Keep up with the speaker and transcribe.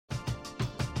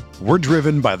We're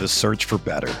driven by the search for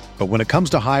better. But when it comes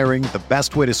to hiring, the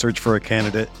best way to search for a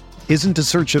candidate isn't to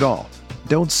search at all.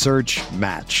 Don't search,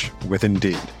 match with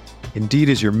Indeed. Indeed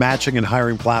is your matching and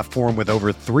hiring platform with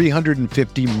over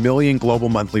 350 million global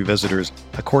monthly visitors,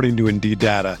 according to Indeed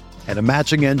data, and a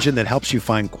matching engine that helps you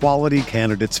find quality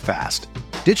candidates fast.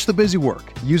 Ditch the busy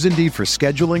work. Use Indeed for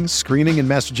scheduling, screening, and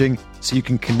messaging so you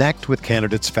can connect with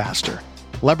candidates faster.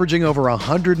 Leveraging over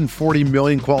 140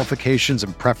 million qualifications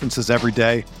and preferences every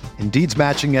day, Indeed's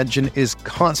matching engine is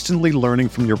constantly learning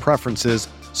from your preferences,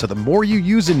 so the more you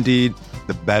use Indeed,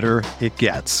 the better it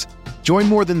gets. Join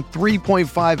more than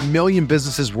 3.5 million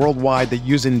businesses worldwide that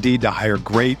use Indeed to hire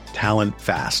great talent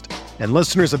fast. And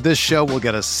listeners of this show will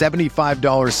get a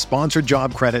 $75 sponsored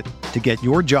job credit to get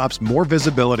your jobs more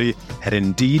visibility at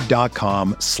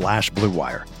Indeed.com/Blue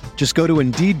Wire. Just go to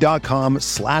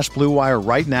Indeed.com/Blue Wire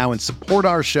right now and support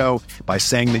our show by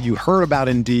saying that you heard about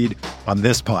Indeed on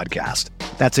this podcast.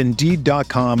 That's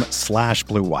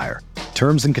Indeed.com/Blue Wire.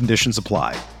 Terms and conditions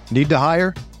apply. Need to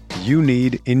hire? You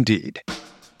need Indeed.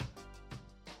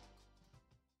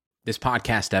 This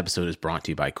podcast episode is brought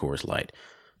to you by Coors Light.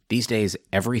 These days,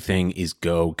 everything is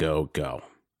go, go, go.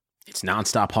 It's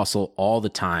nonstop hustle all the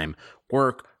time.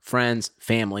 Work, friends,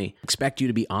 family expect you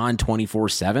to be on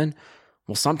 24/7.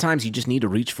 Well, sometimes you just need to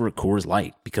reach for a Coors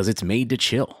Light because it's made to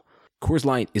chill. Coors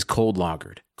Light is cold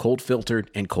lagered, cold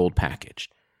filtered, and cold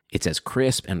packaged. It's as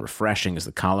crisp and refreshing as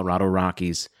the Colorado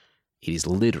Rockies. It is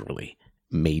literally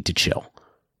made to chill.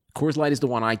 Coors Light is the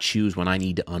one I choose when I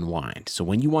need to unwind. So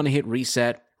when you want to hit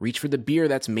reset, reach for the beer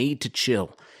that's made to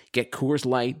chill. Get Coors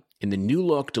Light in the new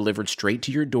look delivered straight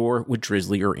to your door with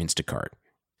Drizzly or Instacart.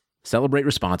 Celebrate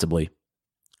responsibly.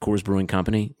 Coors Brewing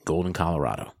Company, Golden,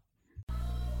 Colorado.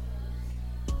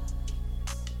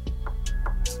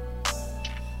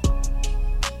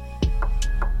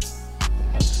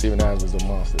 Steven Adams is a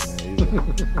monster, man.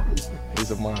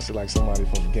 He's a monster like somebody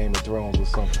from Game of Thrones or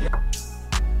something.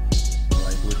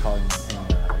 Like we call him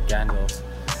Gandalf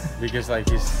because like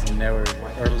he's never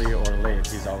early or late.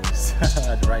 He's always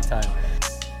at the right time.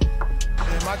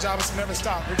 And my job is to never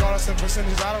stop, regardless of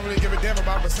percentages. I don't really give a damn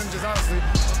about percentages, honestly.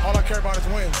 All I care about is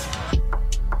wins.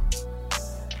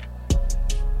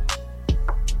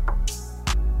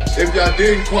 If y'all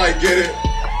didn't quite get it,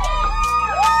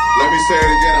 let me say it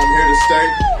again, I'm here to stay.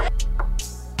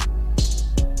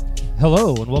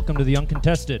 Hello, and welcome to the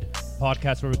Uncontested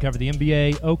podcast where we cover the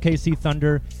NBA, OKC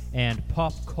Thunder, and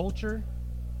pop culture.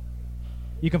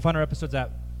 You can find our episodes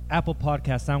at Apple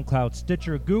Podcasts, SoundCloud,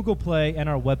 Stitcher, Google Play, and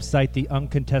our website,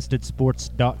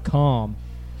 theuncontestedsports.com.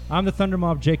 I'm the Thunder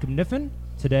Mob, Jacob Niffen.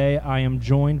 Today I am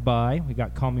joined by, we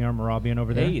got Kamiar Marabian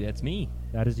over there. Hey, that's me.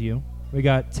 That is you. We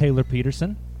got Taylor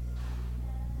Peterson.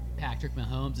 Patrick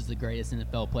Mahomes is the greatest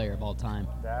NFL player of all time.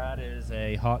 That is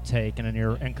a hot take, and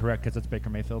you're incorrect because it's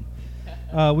Baker Mayfield.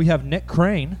 We have Nick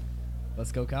Crane.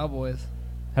 Let's go Cowboys.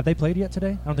 Have they played yet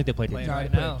today? I don't think they played yet.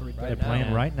 Right now. They're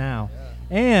playing right now.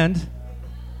 Yeah. And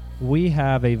we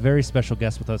have a very special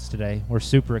guest with us today. We're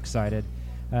super excited.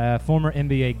 Former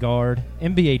NBA guard,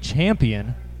 NBA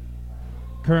champion,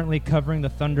 currently covering the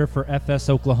Thunder for FS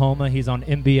Oklahoma. He's on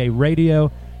NBA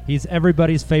radio. He's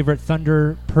everybody's favorite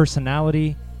Thunder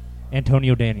personality,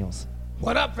 Antonio Daniels.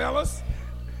 What up, fellas?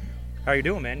 How you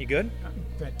doing, man? You good? I'm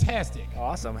fantastic.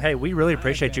 Awesome. Hey, we really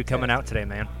appreciate you coming out today,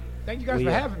 man. Thank you guys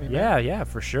for having me, man. Yeah,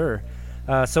 for sure.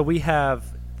 So we have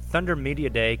Thunder Media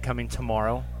Day coming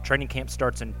tomorrow. Training camp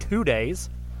starts in 2 days.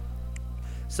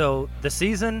 So the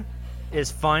season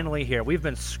is finally here. We've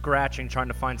been scratching, trying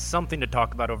to find something to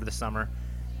talk about over the summer.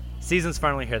 Season's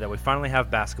finally here, though. We finally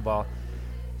have basketball.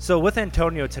 So with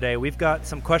Antonio today, we've got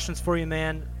some questions for you,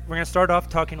 man. We're going to start off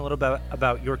talking a little bit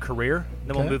about your career,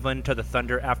 then we'll move into the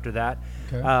Thunder after that.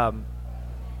 Okay.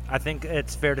 I think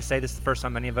it's fair to say this is the first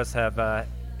time any of us have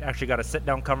actually got a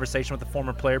sit-down conversation with a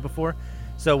former player before.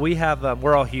 So we have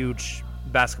we're all huge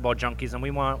basketball junkies, and we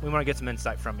want to get some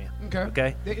insight from you.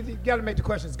 Okay. You got to make the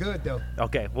questions good, though.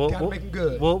 Okay. We'll make them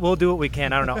good. We'll do what we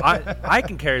can. I don't know. I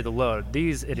can carry the load.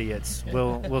 These idiots.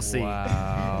 We'll see.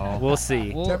 Wow. We'll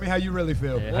see. Tell me how you really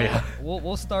feel.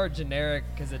 We'll start generic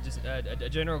because it's just a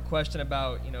general question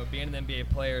about being an NBA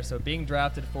player. So being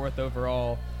drafted 4th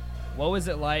overall, what was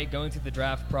it like going through the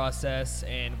draft process,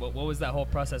 and what was that whole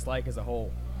process like as a whole?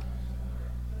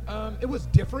 It was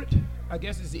different. I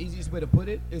guess it's the easiest way to put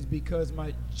it is because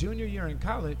my junior year in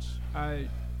college, I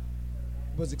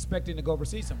was expecting to go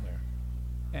overseas somewhere.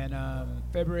 And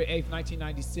February 8th,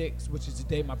 1996, which is the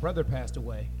day my brother passed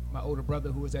away, my older brother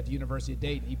who was at the University of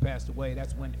Dayton, he passed away.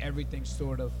 That's when everything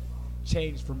sort of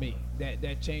changed for me.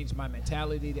 That changed my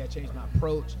mentality, that changed my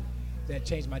approach, that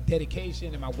changed my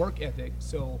dedication and my work ethic.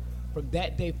 So from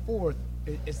that day forth,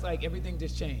 it's like everything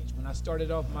just changed. When I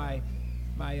started off my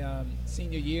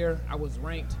senior year, I was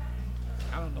ranked,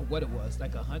 I don't know what it was,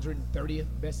 like 130th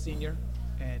best senior.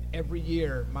 And every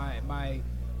year, my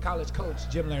college coach,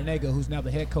 Jim Larinaga, who's now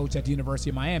the head coach at the University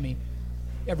of Miami,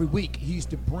 every week he used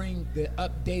to bring the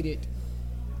updated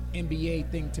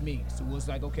NBA thing to me. So it was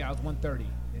like, okay, I was 130.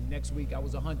 Then next week I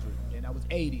was 100. Then I was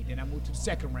 80. Then I moved to the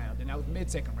second round. Then I was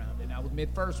mid-second round. Then I was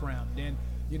mid-first round. Then,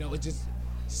 it just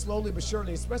slowly but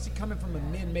surely, especially coming from a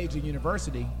mid-major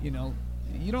university, you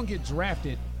don't get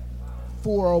drafted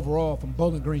 4 overall from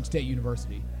Bowling Green State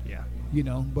University. Yeah.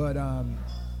 But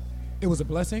it was a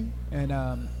blessing, and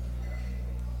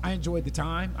I enjoyed the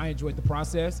time. I enjoyed the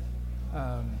process.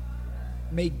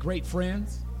 Made great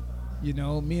friends.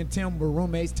 Me and Tim were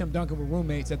roommates. Tim Duncan were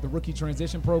roommates at the rookie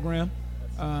transition program.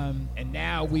 And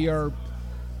now we are,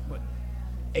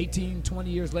 18, 20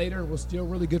 years later, we're still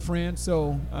really good friends.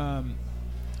 So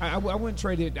I wouldn't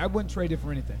trade it. I wouldn't trade it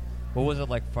for anything. What was it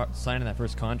like signing that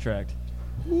first contract?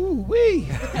 Ooh wee!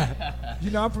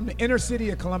 I'm from the inner city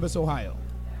of Columbus, Ohio.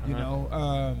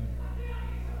 I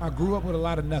grew up with a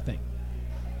lot of nothing.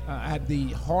 I had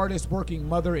the hardest working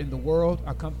mother in the world.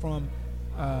 I come from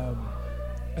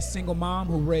a single mom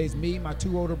who raised me, my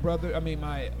 2 older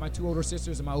my 2 older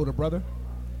sisters and my older brother.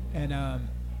 And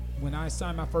when I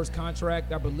signed my first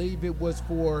contract, I believe it was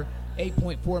for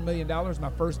 $8.4 million,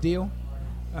 my first deal.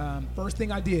 First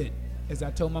thing I did is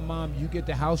I told my mom, you get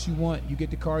the house you want, you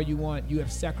get the car you want, you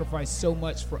have sacrificed so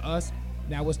much for us.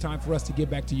 Now it's time for us to give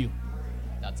back to you.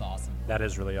 That's awesome. That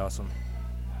is really awesome.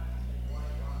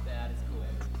 That is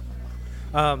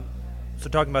cool. So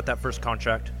talking about that first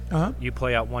contract, you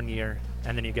play out 1 year,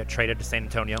 and then you get traded to San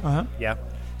Antonio. Yeah.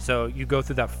 So you go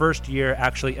through that first year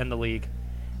actually in the league,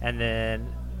 and then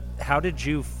how did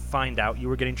you find out you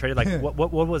were getting traded? Like, what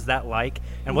was that like,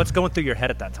 and what's going through your head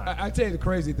at that time? I tell you the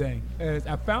crazy thing is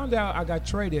I found out I got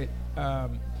traded by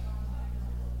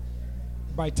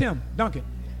Tim Duncan.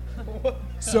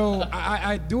 So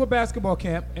I do a basketball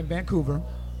camp in Vancouver.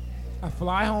 I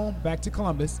fly home back to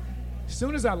Columbus. As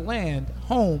soon as I land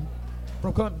home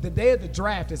from Columbus, the day of the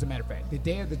draft, as a matter of fact, the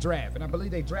day of the draft, and I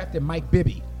believe they drafted Mike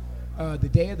Bibby. The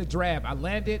day of the draft, I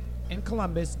landed in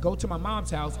Columbus, go to my mom's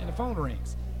house, and the phone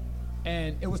rings.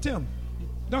 And it was Tim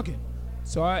Duncan.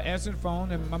 So I answered the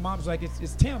phone, and my mom's like,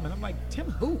 it's Tim. And I'm like, Tim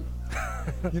who?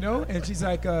 And she's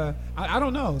like, I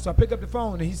don't know. So I pick up the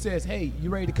phone, and he says, hey, you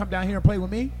ready to come down here and play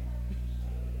with me?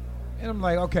 And I'm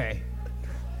like, okay,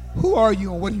 who are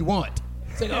you and what do you want?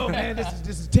 It's like, oh, man,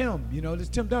 this is Tim. This is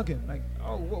Tim Duncan. Like,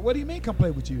 oh, what do you mean come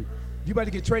play with you? You about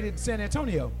to get traded to San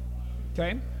Antonio.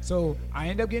 Okay, so I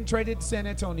end up getting traded to San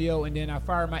Antonio, and then I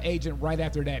fired my agent right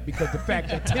after that because the fact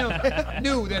that Tim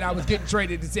knew that I was getting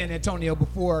traded to San Antonio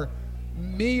before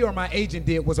me or my agent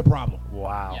did was a problem.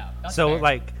 Wow. Yeah, so, fair.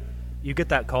 like, you get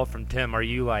that call from Tim. Are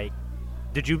you like,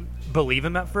 did you believe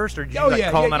him at first, or did you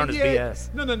call him out on his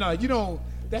BS? No. You don't.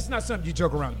 That's not something you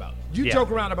joke around about. You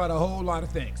joke around about a whole lot of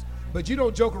things, but you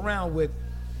don't joke around with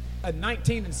a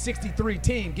 19-63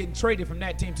 team getting traded from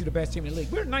that team to the best team in the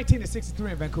league. We're 19-63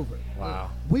 in Vancouver.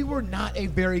 Wow. We were not a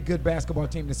very good basketball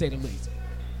team, to say the least.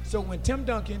 So when Tim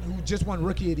Duncan, who just won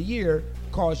Rookie of the Year,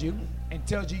 calls you and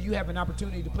tells you have an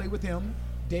opportunity to play with him,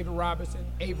 David Robinson,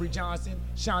 Avery Johnson,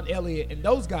 Sean Elliott, and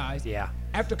those guys,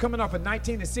 after coming off a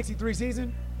 19-63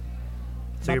 season,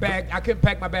 So I couldn't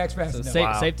pack my bags fast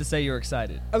enough. Safe to say you're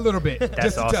excited. A little bit.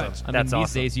 That's just a awesome. touch. I mean,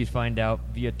 these days you'd find out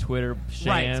via Twitter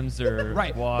shams or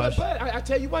Right. wash. But I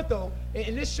tell you what, though,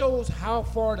 and this shows how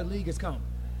far the league has come.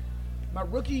 My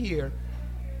rookie year,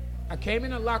 I came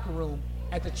in the locker room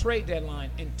at the trade deadline,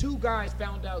 and 2 guys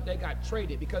found out they got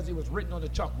traded because it was written on the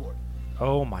chalkboard.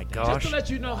 Oh, my gosh. Just to let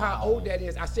you know how old that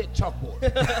is, I said chalkboard.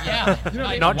 Yeah. You know what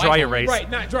I mean? Not dry erase.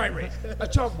 Right, not dry erase. A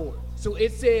chalkboard. So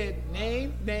it said,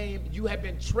 name, you have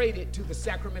been traded to the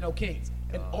Sacramento Kings.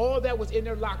 And all that was in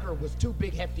their locker was 2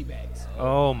 big hefty bags.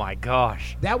 Oh, my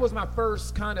gosh. That was my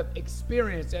first kind of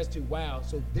experience as to, wow,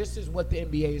 so this is what the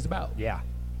NBA is about. Yeah,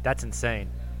 that's insane.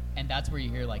 And that's where you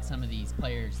hear like some of these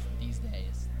players these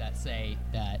days that say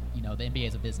that, the NBA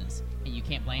is a business. And you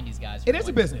can't blame these guys. It is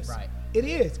a business. Right. It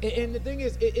is. And the thing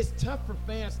is, it's tough for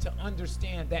fans to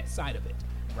understand that side of it.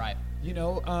 Right.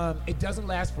 It doesn't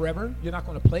last forever. You're not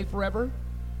going to play forever.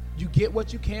 You get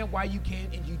what you can while you can,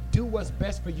 and you do what's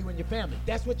best for you and your family.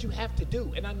 That's what you have to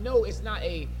do. And I know it's not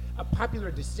a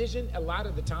popular decision a lot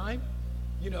of the time,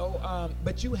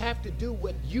 but you have to do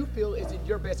what you feel is in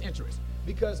your best interest.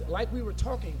 Because like we were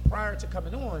talking prior to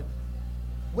coming on,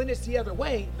 when it's the other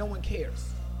way, no one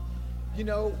cares.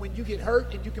 When you get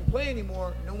hurt and you can play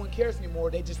anymore, no one cares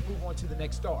anymore. They just move on to the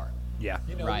next star. Yeah.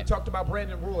 We Right. talked about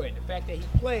Brandon Roy and the fact that he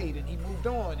played and he moved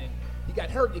on, and He got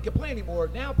hurt. He could play anymore.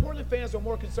 Now Portland fans are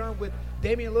more concerned with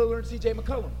Damian Lillard and C.J.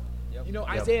 McCollum.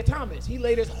 Isaiah Thomas. He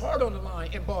laid his heart on the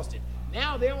line in Boston.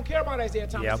 Now they don't care about Isaiah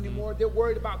Thomas anymore. They're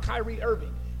worried about Kyrie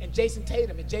Irving and Jason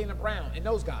Tatum and Jaylen Brown and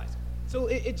those guys. So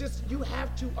it just, you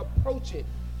have to approach it.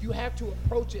 You have to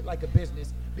approach it like a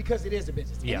business because it is a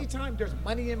business. Yeah. Anytime there's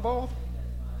money involved,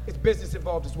 it's business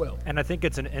involved as well. And I think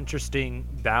it's an interesting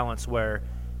balance where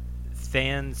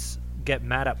fans get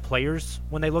mad at players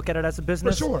when they look at it as a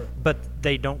business, For sure. but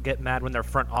they don't get mad when their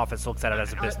front office looks at it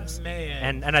as a business.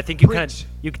 Man. And I think you Preach.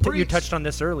 you touched on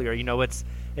this earlier.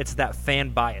 It's that fan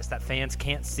bias that fans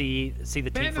can't see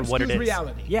the team for what it is.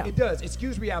 Reality. Yeah, it does.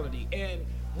 Excuse reality. And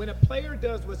when a player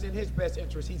does what's in his best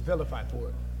interest, he's vilified for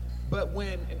it. But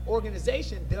when an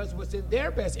organization does what's in their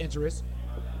best interest,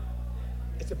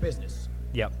 it's a business.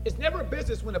 Yep. It's never a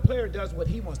business when a player does what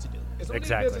he wants to do. It's only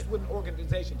Exactly. a business when an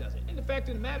organization does it. And the fact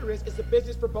of the matter is, it's a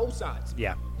business for both sides.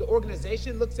 Yeah. The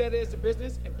organization looks at it as a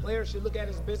business, and players should look at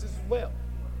it as a business as well.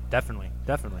 Definitely.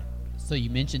 So you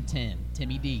mentioned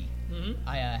Timmy D.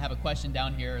 I have a question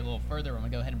down here a little further. I'm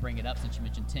going to go ahead and bring it up since you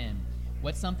mentioned Tim.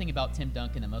 What's something about Tim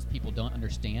Duncan that most people don't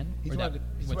understand? He's or one that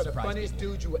of would the surprise funniest people?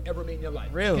 dudes you will ever meet in your life.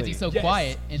 Really? Because he's so Yes.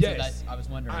 quiet, and so Yes. that I was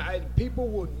wondering. People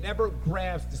will never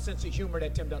grasp the sense of humor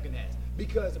that Tim Duncan has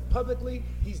because publicly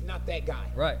he's not that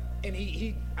guy. Right. And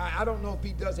I don't know if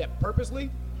he does that purposely,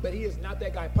 but he is not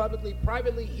that guy publicly.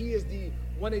 Privately, he is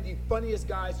one of the funniest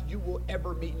guys you will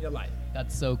ever meet in your life.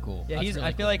 That's so cool. Yeah, That's he's. really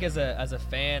I feel cool. like as a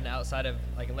fan, outside of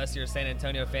like, unless you're a San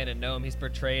Antonio fan and know him, he's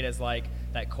portrayed as like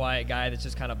that quiet guy that's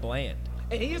just kind of bland.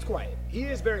 And he is quiet. He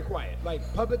is very quiet. Like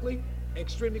publicly,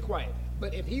 extremely quiet.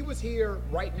 But if he was here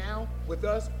right now with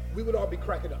us, we would all be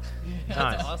cracking up.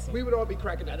 That's awesome. We would all be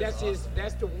cracking up. That is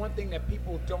That's the one thing that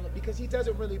people don't, because he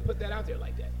doesn't really put that out there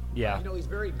like that. Yeah. He's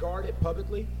very guarded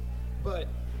publicly, but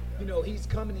he's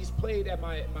come and he's played at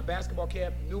my basketball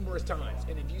camp numerous times.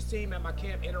 And if you see him at my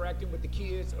camp interacting with the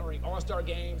kids during All-Star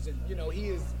games, and he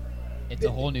is. It's a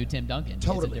whole new Tim Duncan.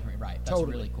 Totally. It's a different, right? That's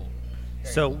Totally. really cool.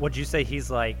 So would you say he's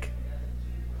like,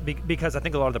 because I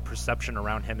think a lot of the perception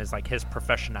around him is like his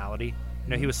professionality.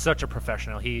 He was such a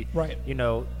professional. He, Right.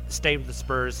 Stayed with the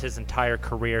Spurs his entire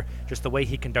career. Just the way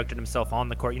he conducted himself on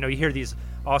the court. You hear these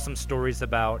awesome stories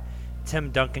about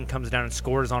Tim Duncan comes down and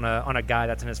scores on a guy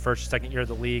that's in his first or second year of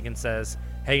the league and says,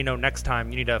 "Hey, next time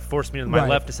you need to force me to my Right.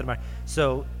 left instead of my."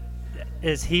 So,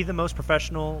 is he the most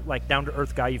professional, like down to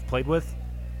earth guy you've played with?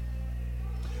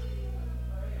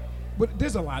 But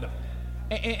there's a lot of them.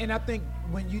 And I think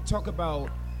when you talk about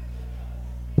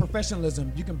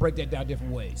professionalism, you can break that down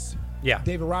different ways. Yeah.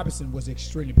 David Robinson was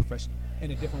extremely professional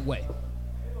in a different way.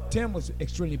 Tim was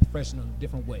extremely professional in a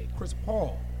different way. Chris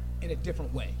Paul in a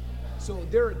different way. So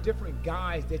there are different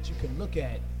guys that you can look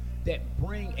at that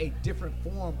bring a different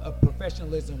form of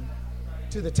professionalism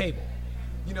to the table.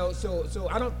 So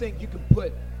I don't think you can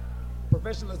put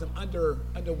professionalism under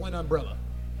one umbrella.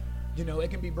 It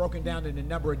can be broken down in a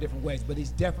number of different ways, but he's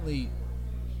definitely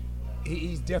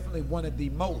one of the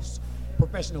most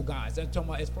professional guys. I'm talking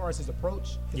about as far as his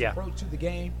approach to the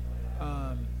game,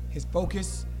 his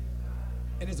focus,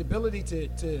 and his ability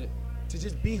to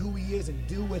just be who he is and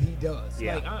do what he does.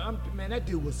 Yeah. Man, that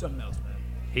dude was something else,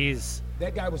 man.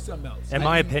 That guy was something else. In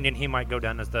my opinion, he might go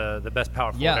down as the best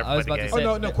power forward Yeah, ever I was played about the to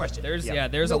game. say. no question. There's Yeah.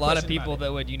 there's No a lot of question about people it.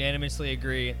 that would unanimously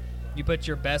agree. You put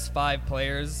your best 5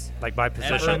 players Like by at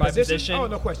position. by Position? position. Oh,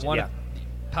 no question. One Yeah.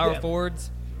 of power Yeah.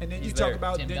 forwards. And then you He's talk there.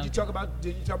 about Tim then you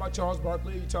Duncan. talk about Charles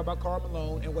Barkley, you talk about Karl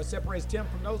Malone, and what separates Tim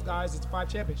from those guys is 5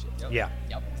 championships. Yeah.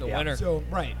 Yep. The Yeah. winner. So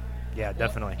right. Yeah, Well,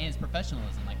 definitely. And his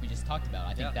professionalism, like we just talked about.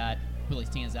 I think Yeah. that really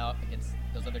stands out against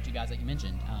those other 2 guys that you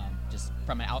mentioned. Just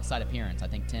from an outside appearance, I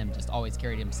think Tim just always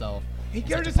carried himself. He in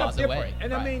carried such a himself positive different. way.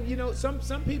 And Right. I mean,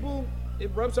 some people,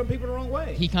 it rubs some people the wrong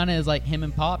way. He kind of is like him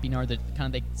and Pop, are the kind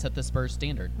of they set the Spurs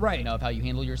standard, Right. Of how you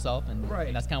handle yourself, and, Right.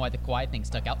 and that's kind of why the Kawhi thing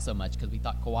stuck out so much because we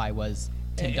thought Kawhi was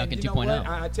Tim And Duncan you know 2.0. what?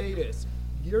 I tell you this.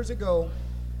 Years ago,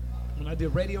 when I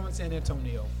did radio in San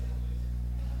Antonio,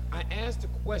 I asked a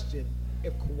question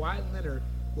if Kawhi Leonard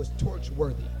was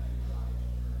torch-worthy.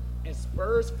 And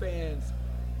Spurs fans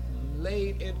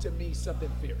laid into me something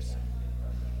fierce.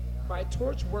 By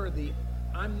torch-worthy,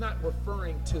 I'm not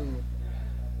referring to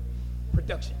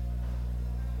production.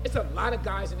 It's a lot of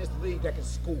guys in this league that can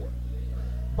score.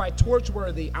 By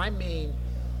torch-worthy, I mean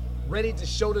ready to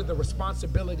shoulder the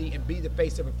responsibility and be the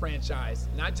face of a franchise,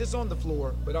 not just on the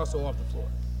floor, but also off the floor.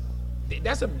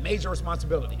 That's a major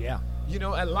responsibility. Yeah.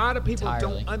 A lot of people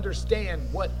Entirely. don't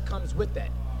understand what comes with that.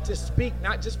 To speak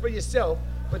not just for yourself,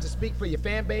 but to speak for your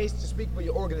fan base, to speak for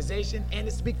your organization, and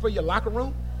to speak for your locker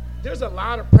room. There's a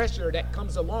lot of pressure that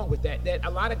comes along with that a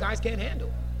lot of guys can't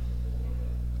handle.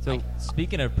 So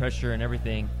speaking of pressure and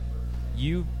everything,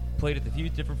 you played with a few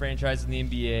different franchises in the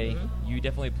NBA. Mm-hmm. You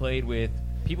definitely played with,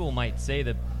 people might say,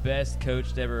 the best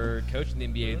coach to ever coach in the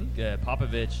NBA,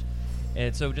 Popovich.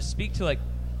 And so just speak to, like,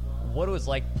 what it was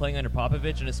like playing under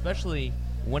Popovich, and especially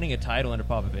winning a title under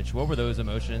Popovich. What were those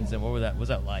emotions, and what was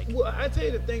that like? Well, I tell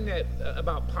you the thing that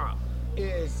about Pop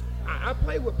is I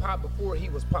played with Pop before he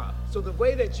was Pop. So the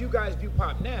way that you guys view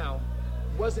Pop now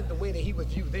wasn't the way that he was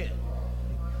viewed then.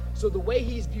 So the way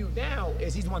he's viewed now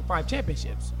is he's won 5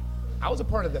 championships. I was a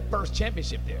part of the first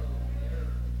championship there.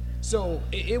 So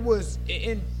it was,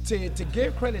 to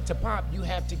give credit to Pop, you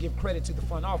have to give credit to the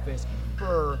front office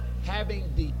for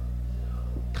having the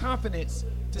confidence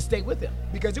to stay with him.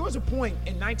 Because there was a point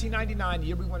in 1999, the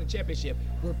year we won the championship,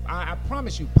 where I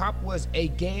promise you, Pop was a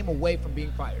game away from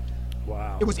being fired.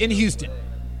 Wow. It was in Houston.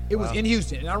 It was in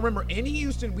Houston. And I remember in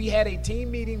Houston, we had a team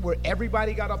meeting where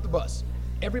everybody got off the bus.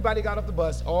 Everybody got off the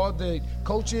bus, all the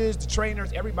coaches, the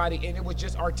trainers, everybody, and it was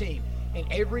just our team.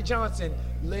 And Avery Johnson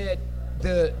led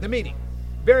the meeting.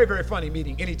 Very, very funny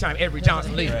meeting anytime Avery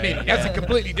Johnson leads the meeting. That's a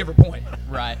completely different point.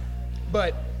 Right.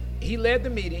 But he led the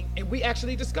meeting, and we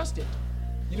actually discussed it.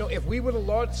 You know, if we would have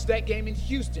lost that game in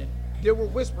Houston, there were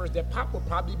whispers that Pop would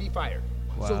probably be fired.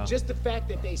 Wow. So just the fact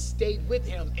that they stayed with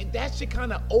him, and that should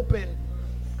kind of open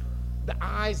the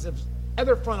eyes of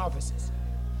other front offices.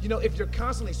 You know, if you're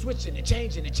constantly switching and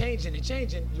changing and changing and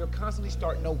changing, you're constantly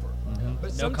starting over. Mm-hmm.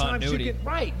 But No sometimes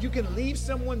continuity. you can leave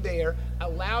someone there,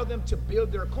 allow them to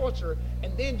build their culture,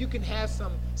 and then you can have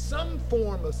some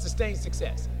form of sustained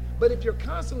success. But if you're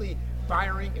constantly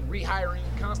firing and rehiring,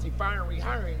 constantly firing and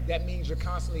rehiring, that means you're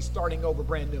constantly starting over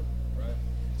brand new.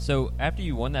 So after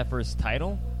you won that first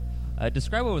title,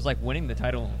 describe what it was like winning the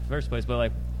title in the first place. But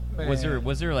like,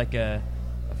 was there like a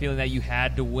feeling that you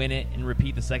had to win it and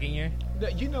repeat the second year?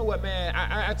 You know what, man?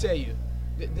 I tell you,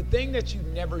 the thing that you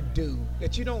never do,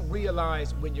 that you don't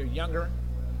realize when you're younger,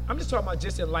 I'm just talking about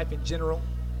just in life in general,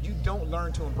 you don't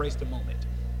learn to embrace the moment.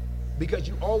 Because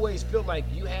you always feel like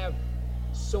you have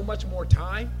so much more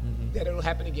time that it'll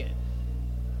happen again.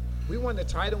 We won the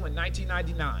title in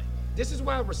 1999. This is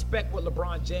why I respect what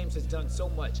LeBron James has done so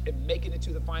much and making it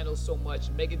to the finals so much,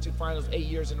 making it to the finals 8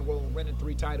 years in a row and winning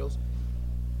 3 titles.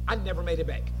 I never made it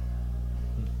back.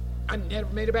 I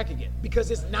never made it back again because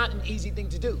it's not an easy thing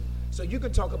to do. So you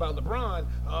can talk about LeBron,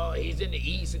 oh, he's in the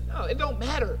East. No, it don't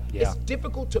matter. Yeah. It's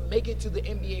difficult to make it to the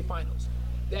NBA Finals.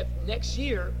 That next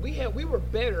year, we were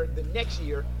better the next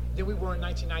year than we were in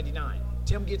 1999.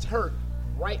 Tim gets hurt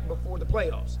right before the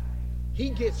playoffs.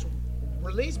 He gets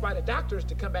released by the doctors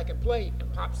to come back and play,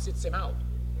 and Pop sits him out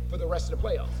for the rest of the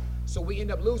playoffs. So we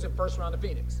end up losing first round to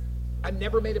Phoenix. I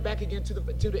never made it back again to the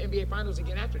NBA Finals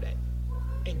again after that.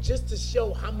 And just to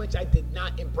show how much I did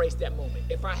not embrace that moment.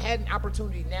 If I had an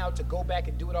opportunity now to go back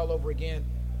and do it all over again,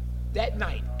 that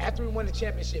night, after we won the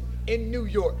championship in New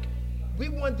York, we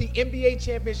won the NBA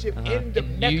championship in the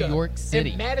In Mecca, New York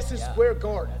City. in Madison Square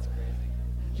Garden.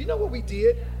 You know what we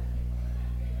did?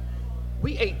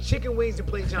 We ate chicken wings and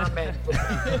played John Madden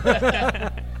football.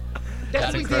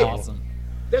 That's what we did. Awesome.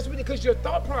 That's because your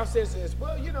thought process is,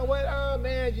 well, you know what,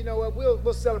 man, you know what,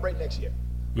 we'll celebrate next year.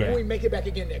 Yeah. When we make it back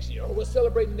again next year. Or we'll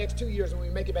celebrate the next 2 years when we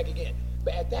make it back again.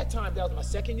 But at that time, that was my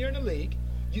second year in the league.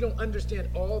 You don't understand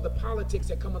all the politics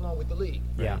that come along with the league.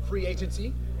 Yeah. Free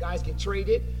agency, guys get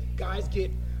traded, guys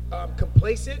get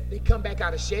complacent, they come back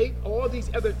out of shape, all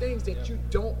these other things that you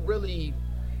don't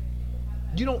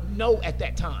know at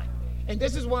that time. And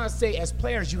this is why I say as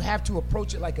players, you have to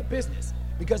approach it like a business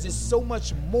because there's so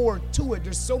much more to it.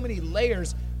 There's so many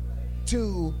layers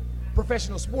to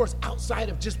professional sports outside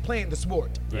of just playing the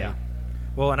sport. Yeah.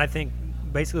 Well, and I think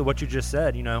basically what you just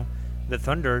said, you know, the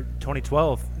Thunder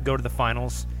 2012 go to the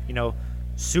finals, you know,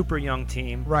 super young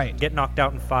team, Right. get knocked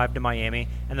out in 5 to Miami,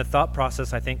 and the thought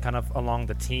process I think kind of along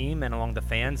the team and along the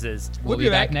fans is We'll be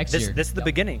back next this year. is the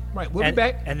beginning. Right, we'll be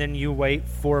back. And then you wait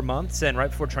 4 months, and right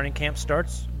before training camp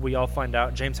starts, we all find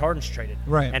out James Harden's traded.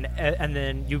 Right. And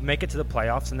then you make it to the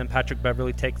playoffs, and then Patrick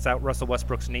Beverly takes out Russell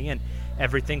Westbrook's knee, and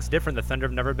everything's different. The Thunder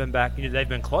have never been back. You know, they've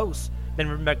been close,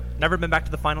 never been back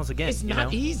to the finals again. It's you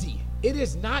not know? easy. It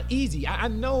is not easy. I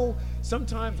know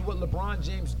sometimes what LeBron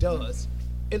James does,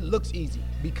 it looks easy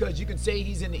because you can say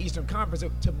he's in the Eastern Conference.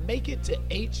 To make it to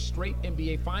 8 straight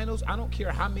NBA Finals, I don't care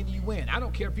how many you win. I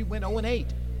don't care if you win 0-8.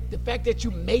 The fact that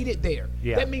you made it there,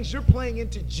 that means you're playing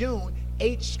into June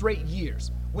 8 straight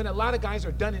years when a lot of guys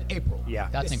are done in April. Yeah.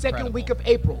 That's the incredible. second week of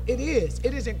April. It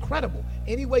is incredible.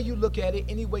 Any way you look at it,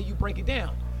 any way you break it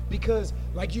down. Because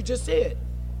like you just said,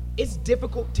 it's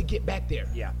difficult to get back there.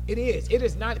 Yeah. It is. It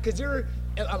is not, because there are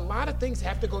a lot of things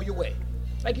have to go your way.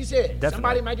 Like you said, Definitely.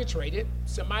 somebody might get traded,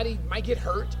 somebody might get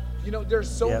hurt, there's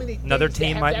so many things Another that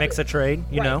team have might to make a happen. trade,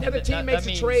 Another team That makes a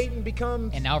means- trade and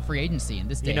becomes. And now free agency in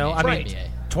this day. and age I in mean, the NBA.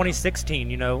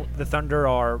 2016, the Thunder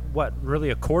are, really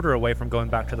a quarter away from going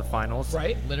back to the finals.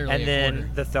 Right. Literally And a then quarter.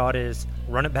 the thought is,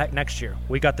 run it back next year.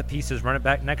 We got the pieces, run it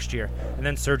back next year. And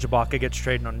then Serge Ibaka gets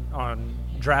traded on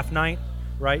draft night,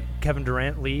 right? Kevin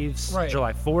Durant leaves Right.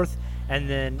 July 4th. And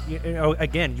then,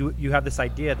 again, you have this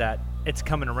idea that it's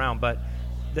coming around, but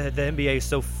the NBA is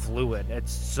so fluid.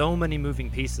 It's so many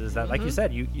moving pieces that, like you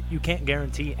said, you can't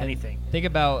guarantee anything. Think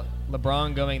about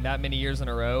LeBron going that many years in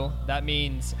a row. That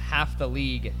means half the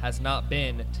league has not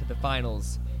been to the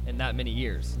finals in that many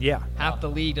years. Yeah. Half the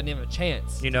league doesn't have a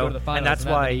chance to go to the finals and that's in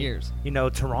that why many years.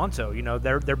 Toronto,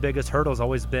 their biggest hurdle has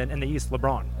always been in the East.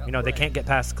 LeBron, they can't get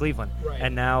past Cleveland, Right.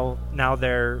 and now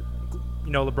they're,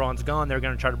 LeBron's gone. They're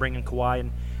going to try to bring in Kawhi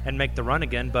and make the run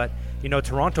again. But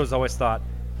Toronto's always thought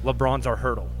LeBron's our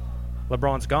hurdle.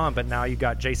 LeBron's gone, but now you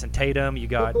got Jason Tatum, you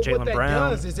got But what Jaylen that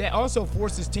Brown. does is that also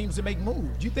forces teams to make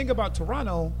moves. You think about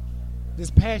Toronto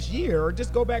this past year, or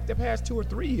just go back the past 2 or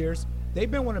 3 years, they've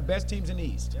been one of the best teams in the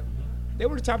East. They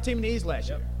were the top team in the East last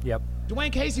year. Yep.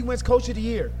 Dwayne Casey wins Coach of the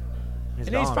Year, and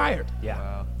then he's gone. fired. Yeah.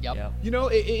 Wow. Yep.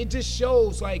 It just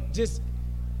shows,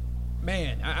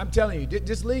 man, I'm telling you,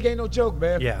 this league ain't no joke,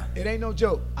 man. Yeah. It ain't no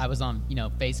joke. I was on,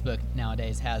 Facebook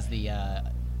nowadays has the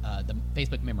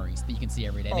Facebook memories that you can see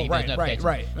every day. Oh, They give right, those right,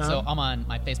 notifications. right. So Uh-huh. I'm on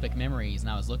my Facebook memories, and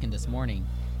I was looking this morning.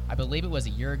 I believe it was a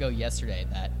year ago yesterday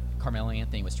that Carmelo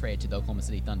Anthony was traded to the Oklahoma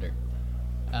City Thunder.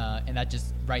 And that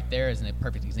just right there is a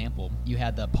perfect example. You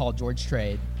had the Paul George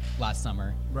trade last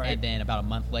summer, Right. and then about a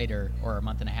month later, or a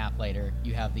month and a half later,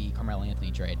 you have the Carmelo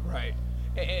Anthony trade. Right.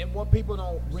 And what people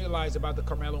don't realize about the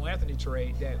Carmelo Anthony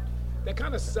trade, that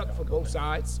kind of sucked for both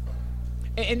sides.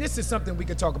 And this is something we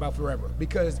could talk about forever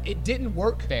because it didn't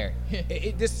work. Fair.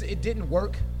 It didn't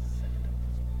work.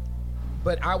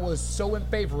 But I was so in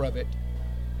favor of it,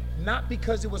 not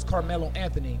because it was Carmelo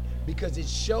Anthony, because it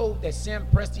showed that Sam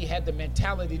Presti had the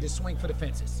mentality to swing for the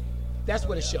fences. That's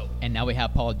what it showed. And now we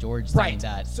have Paul George saying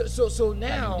that. So new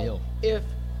now, deal. if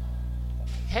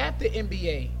half the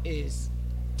NBA is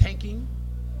tanking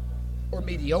or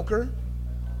mediocre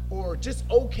or just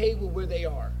okay with where they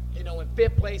are, in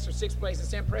 5th place or 6th place, and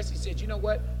Sam Presti said, you know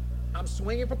what, I'm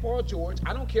swinging for Paul George.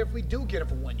 I don't care if we do get him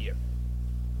for 1 year.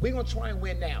 We're going to try and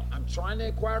win now. I'm trying to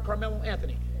acquire Carmelo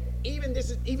Anthony. Even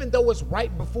though it's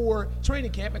right before training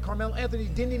camp and Carmelo Anthony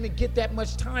didn't even get that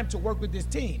much time to work with this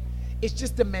team. It's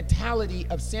just the mentality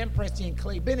of Sam Presti and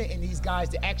Clay Bennett and these guys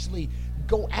to actually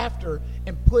go after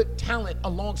and put talent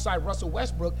alongside Russell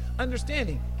Westbrook,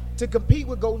 understanding to compete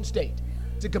with Golden State,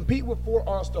 to compete with 4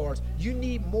 All-Stars, you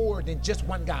need more than just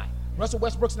one guy. Russell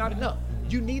Westbrook's not enough.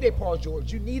 You need a Paul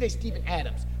George. You need a Steven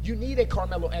Adams. You need a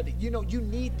Carmelo Anthony. You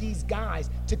need these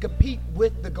guys to compete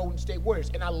with the Golden State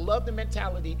Warriors. And I love the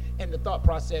mentality and the thought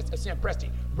process of Sam Presti,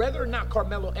 whether or not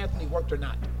Carmelo Anthony worked or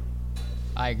not.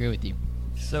 I agree with you.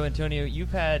 So, Antonio,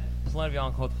 you've had plenty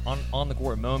of on the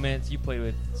court moments. You played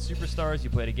with superstars. You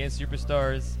played against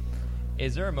superstars.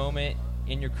 Is there a moment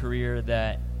in your career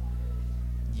that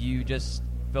you just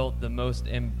felt the most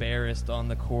embarrassed on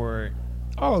the court?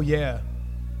 Oh, yeah.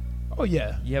 Oh,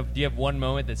 yeah. Do you have one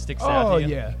moment that sticks out to you? Oh,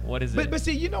 yeah. What is it? But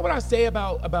see, you know what I say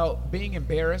about being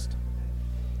embarrassed?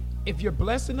 If you're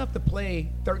blessed enough to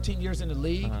play 13 years in the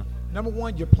league, number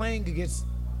one, you're playing against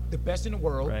the best in the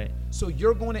world. Right. So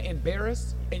you're going to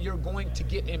embarrass and you're going to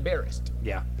get embarrassed.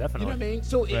 Yeah, definitely. You know what I mean?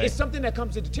 So Right. it's something that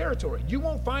comes into territory. You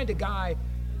won't find a guy.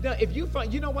 Now, if you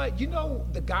find, you know what? You know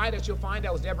the guy that you'll find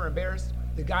that was never embarrassed?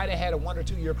 The guy that had a 1 or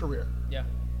 2 year career. Yeah.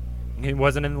 He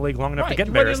wasn't in the league long enough to get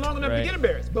you wasn't embarrassed. long enough Right. to get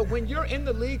embarrassed. But when you're in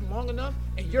the league long enough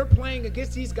and you're playing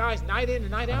against these guys night in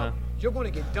and night out, you're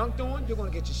going to get dunked on. You're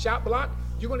going to get your shot blocked.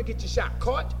 You're going to get your shot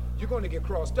caught. You're going to get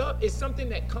crossed up. It's something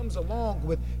that comes along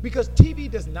with, because TV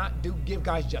does not give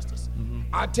guys justice.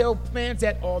 I tell fans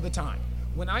that all the time.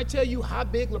 When I tell you how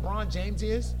big LeBron James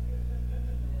is,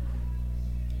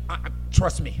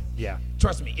 trust me. Yeah.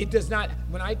 Trust me. It does not.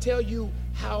 When I tell you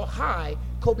how high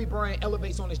Kobe Bryant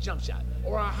elevates on his jump shot,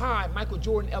 or how high Michael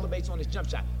Jordan elevates on his jump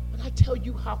shot, when I tell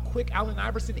you how quick Allen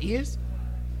Iverson is,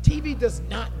 TV does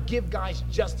not give guys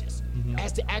justice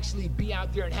as to actually be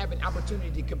out there and have an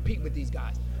opportunity to compete with these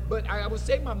guys. But I would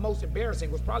say my most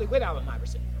embarrassing was probably with Allen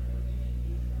Iverson.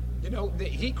 You know,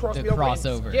 he crossed The me over.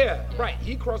 crossover. Yeah, right.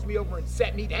 He crossed me over and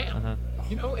sat me down.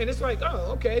 You know, and it's like,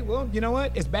 oh, okay, well, you know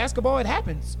what? It's basketball. It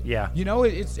happens. Yeah. You know,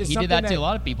 it's He something did that to a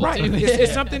lot of people, right. too.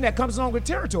 It's something that comes along with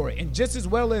territory. And just as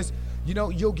well as, you know,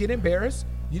 you'll get embarrassed.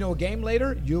 You know, a game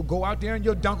later, you'll go out there and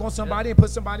you'll dunk on somebody and put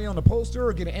somebody on the poster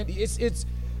or get an.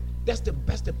 That's the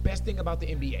best thing about the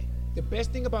NBA. the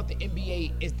best thing about the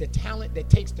NBA is the talent that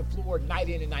takes the floor night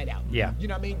in and night out. Yeah. You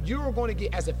know what I mean? You're going to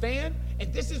get, as a fan,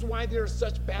 and this is why there are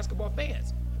such basketball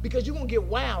fans, because you're going to get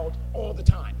wowed all the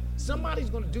time. Somebody's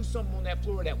going to do something on that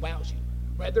floor that wows you.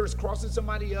 Whether it's crossing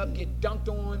somebody up, getting dunked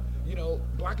on,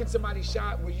 blocking somebody's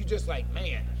shot where you just like,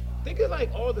 man, think of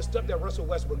like all the stuff that Russell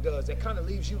Westbrook does that kind of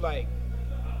leaves you like,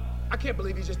 I can't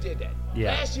believe he just did that.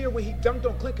 Yeah. Last year when he dunked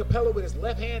on Clint Capella with his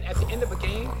left hand at the end of a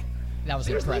game. That was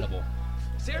incredible.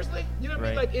 Seriously? You know what I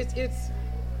mean? Like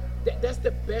that's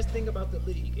the best thing about the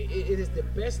league. It is the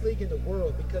best league in the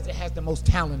world because it has the most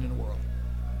talent in the world.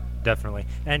 Definitely.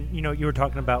 And, you were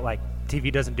talking about, like,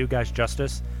 TV doesn't do guys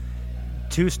justice.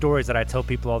 2 stories that I tell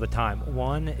people all the time.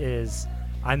 One is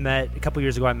a couple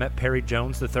years ago, I met Perry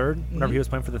Jones III whenever he was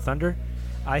playing for the Thunder.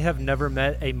 I have never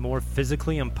met a more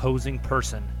physically imposing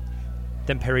person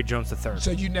than Perry Jones III.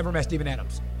 So you never met Steven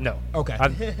Adams? No. Okay.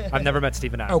 I've never met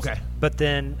Steven Adams. Okay. But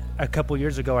then a couple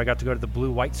years ago, I got to go to the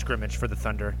blue-white scrimmage for the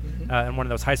Thunder in one of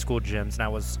those high school gyms, and I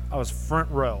was front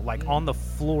row, like on the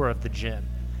floor of the gym.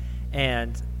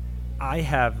 And I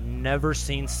have never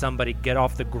seen somebody get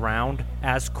off the ground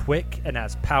as quick and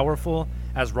as powerful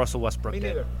as Russell Westbrook did. Me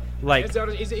neither. Like,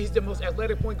 he's the most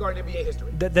athletic point guard in NBA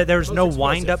history. There's no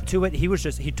wind up to it.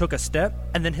 He took a step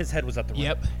and then his head was up the rim.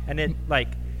 Yep. And it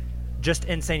just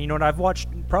insane. You know what? I've watched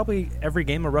probably every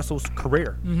game of Russell's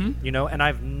career. And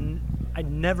I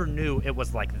never knew it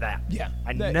was like that. Yeah.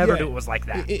 I never knew it was like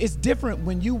that. It's different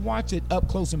when you watch it up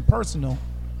close and personal,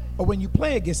 or when you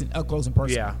play against it up close and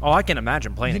personal. Yeah. Oh, I can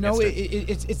imagine playing against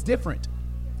it. It's different.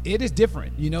 It is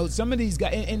different. Some of these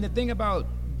guys, and the thing about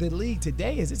the league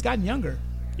today is it's gotten younger.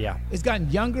 Yeah. It's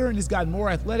gotten younger and it's gotten more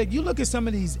athletic. You look at some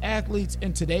of these athletes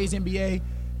in today's NBA,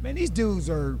 man, these dudes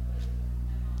are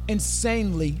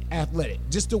insanely athletic.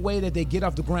 Just the way that they get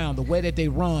off the ground, the way that they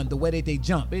run, the way that they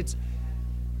jump. It's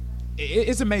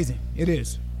amazing. It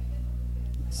is.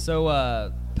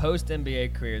 So post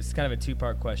NBA careers, it's kind of a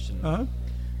 2-part question.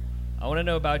 I want to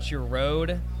know about your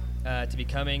road to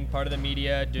becoming part of the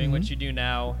media, doing what you do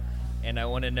now, and I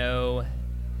want to know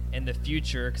in the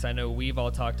future, because I know we've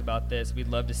all talked about this, we'd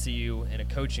love to see you in a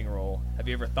coaching role. Have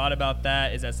you ever thought about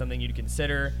that? Is that something you'd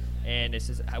consider? And it's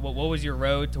just, what was your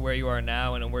road to where you are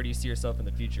now, and where do you see yourself in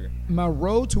the future? My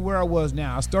road to where I was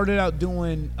now, I started out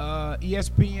doing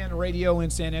ESPN radio in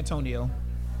San Antonio,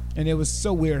 and it was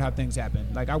so weird how things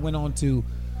happened. Like, I went on to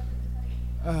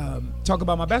talk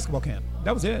about my basketball camp.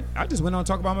 That was it. I just went on to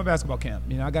talk about my basketball camp.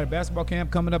 I got a basketball camp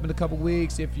coming up in a couple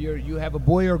weeks. If you have a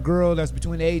boy or girl that's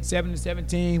between the age 7 and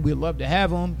 17, we'd love to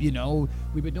have them.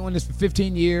 We've been doing this for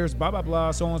 15 years, blah, blah, blah,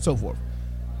 so on and so forth.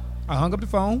 I hung up the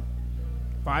phone.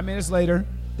 5 minutes later,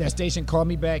 that station called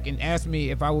me back and asked me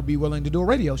if I would be willing to do a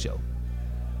radio show,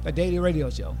 a daily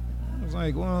radio show. I was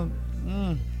like, well,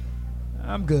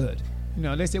 I'm good.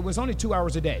 They said, well, it's only 2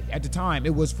 hours a day. At the time,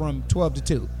 it was from 12 to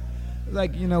 2.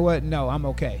 Like, you know what? No, I'm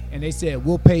okay. And they said,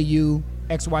 we'll pay you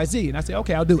XYZ. And I said,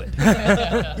 okay, I'll do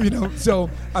it. So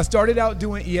I started out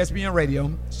doing ESPN radio,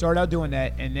 doing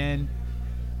that. And then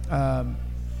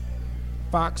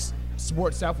Fox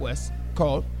Sports Southwest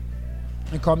called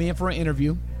me in for an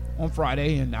interview on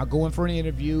Friday. And I go in for an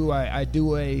interview. I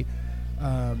do I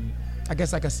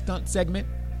guess like a stunt segment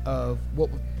of what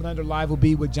Thunder Live will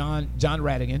be with John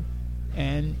Radigan.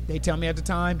 And they tell me at the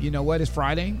time, you know what, it's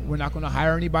Friday. We're not going to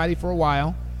hire anybody for a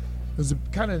while. It was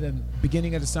kind of the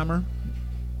beginning of the summer.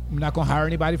 I'm not going to hire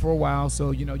anybody for a while,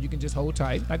 so, you can just hold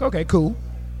tight. Like, okay, cool.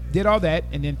 Did all that,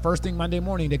 and then first thing Monday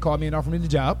morning, they called me and offered me the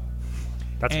job.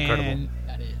 That's incredible.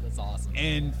 That's awesome.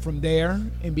 And from there,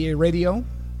 NBA Radio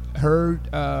heard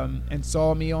and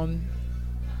saw me on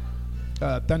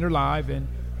Thunder Live and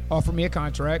offered me a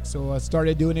contract, so I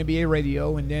started doing NBA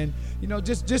radio, and then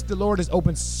just the Lord has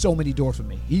opened so many doors for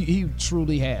me. He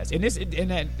truly has, and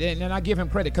I give him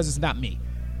credit because it's not me.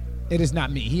 It is not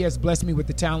me. He has blessed me with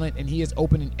the talent, and he is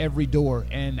opening every door.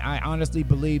 And I honestly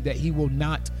believe that he will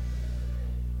not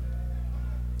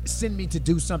send me to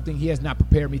do something he has not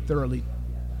prepared me thoroughly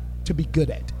to be good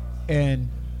at. And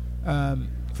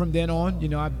from then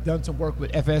on, I've done some work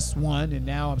with FS1, and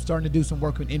now I'm starting to do some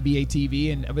work with NBA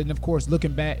TV, and of course,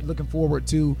 looking forward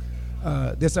to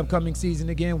this upcoming season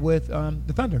again with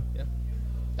the Thunder. Yeah.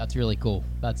 That's really cool.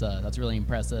 That's really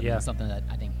impressive. Yeah. And something that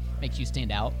I think makes you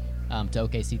stand out to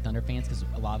OKC Thunder fans, because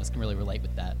a lot of us can really relate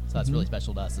with that. So that's really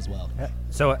special to us as well.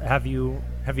 So have you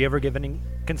ever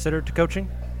considered to coaching?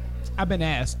 I've been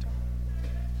asked,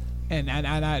 and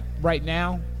I right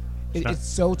now, it's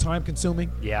so time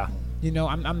consuming. Yeah.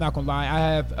 I'm not gonna lie. I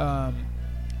have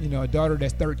a daughter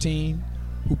that's 13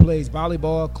 who plays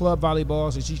volleyball, club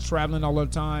volleyball, so she's traveling all the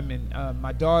time. And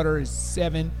my daughter is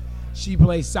 7. She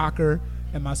plays soccer,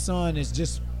 and my son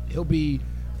is he'll be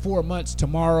 4 months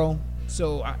tomorrow.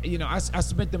 So, I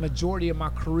spent the majority of my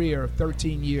career,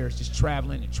 13 years, just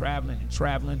traveling and traveling and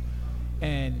traveling.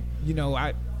 And,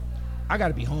 I got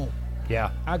to be home.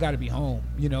 Yeah. I got to be home.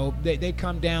 They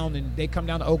come down to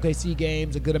OKC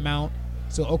games a good amount.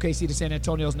 So OKC to San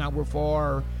Antonio is not real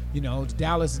far.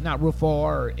 Dallas is not real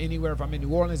far. Or anywhere, if I'm in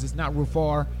New Orleans, it's not real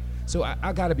far. So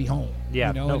I got to be home.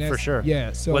 Yeah, for sure.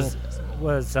 Yeah. So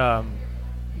was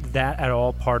that at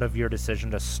all part of your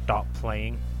decision to stop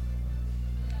playing?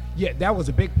 Yeah, that was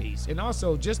a big piece. And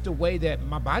also just the way that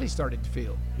my body started to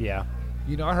feel. Yeah.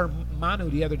 I heard Manu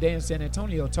the other day in San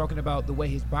Antonio talking about the way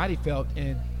his body felt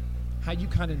and how you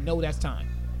kind of know that's time.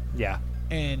 Yeah.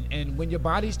 And when your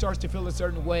body starts to feel a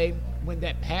certain way, when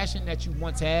that passion that you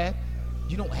once had,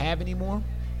 you don't have anymore.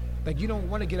 Like, you don't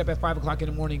want to get up at 5 o'clock in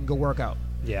the morning and go work out.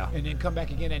 Yeah. And then come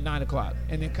back again at 9 o'clock.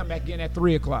 And then come back again at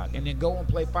 3 o'clock. And then go and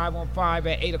play 5-on-5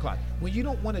 at 8 o'clock. When you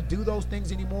don't want to do those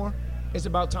things anymore, it's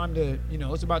about time to,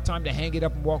 hang it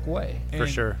up and walk away. For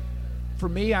sure. For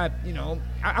me, I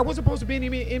wasn't supposed to be in the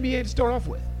NBA to start off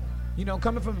with.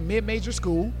 Coming from a mid-major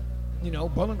school,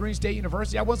 Bowling Green State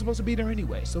University, I wasn't supposed to be there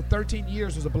anyway. So 13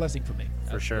 years was a blessing for me.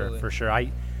 For sure.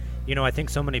 I think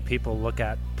so many people look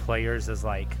at players as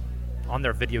like on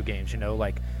their video games,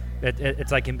 like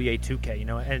it's like NBA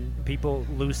 2K, and people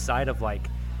lose sight of like,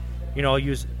 I'll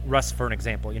use Russ for an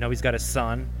example. He's got a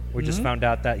son. We just found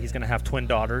out that he's going to have twin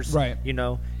daughters. Right.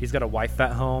 He's got a wife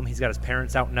at home. He's got his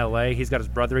parents out in L.A. He's got his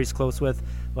brother he's close with.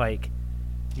 Like,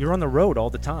 you're on the road all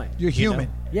the time. You're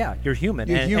human. Yeah, you're human.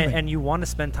 You're human. And you want to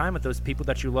spend time with those people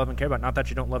that you love and care about. Not that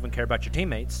you don't love and care about your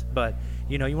teammates, but,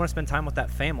 you want to spend time with that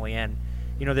family. And,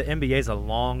 the NBA is a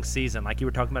long season. Like you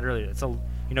were talking about earlier, it's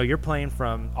you're playing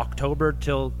from October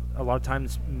till a lot of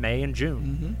times May and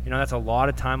June. Mm-hmm. That's a lot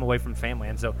of time away from family.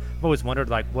 And so I've always wondered,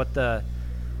 like, what the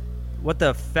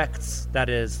effects that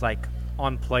is like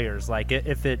on players, like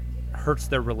if it hurts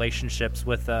their relationships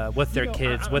with their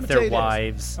kids, with their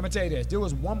wives. I'm gonna tell you this. There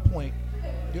was one point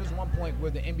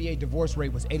where the NBA divorce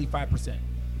rate was 85%.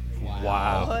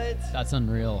 Wow. What? That's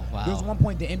unreal. Wow. There was one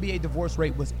point the NBA divorce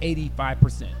rate was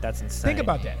 85%. That's insane. Think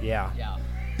about that. Yeah.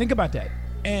 Think about that.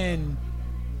 And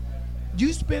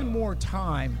you spend more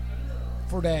time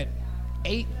for that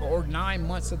 8 or 9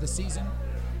 months of the season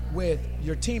with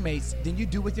your teammates than you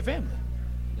do with your family.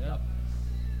 Yeah.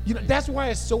 That's why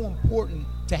it's so important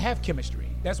to have chemistry.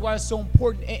 That's why it's so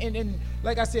important. And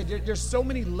like I said, there's so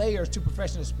many layers to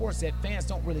professional sports that fans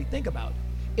don't really think about.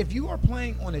 If you are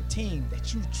playing on a team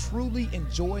that you truly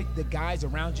enjoy the guys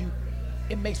around you,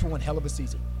 it makes for one hell of a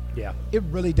season. Yeah. It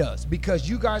really does, because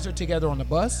you guys are together on the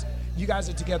bus. You guys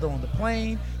are together on the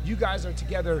plane. You guys are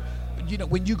together,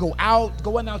 when you going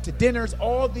out to dinners,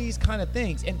 all these kind of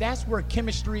things. And that's where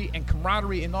chemistry and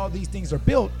camaraderie and all these things are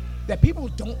built that people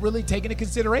don't really take into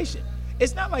consideration.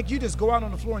 It's not like you just go out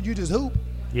on the floor and you just hoop.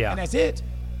 Yeah. And that's it.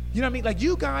 You know what I mean? Like,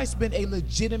 you guys spend a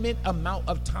legitimate amount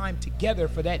of time together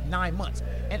for that 9 months.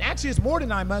 And actually, it's more than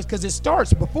 9 months because it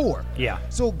starts before. Yeah.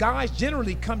 So guys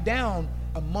generally come down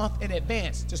a month in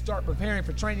advance to start preparing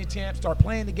for training camp, start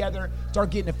playing together, start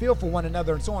getting a feel for one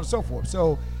another, and so on and so forth.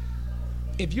 So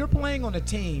if you're playing on a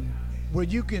team where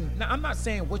you can – now, I'm not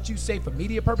saying what you say for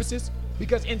media purposes,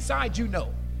 because inside you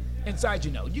know.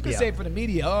 You can say for the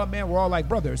media, oh, man, we're all like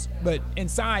brothers. But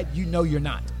inside, you're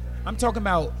not. I'm talking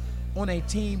about on a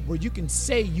team where you can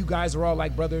say you guys are all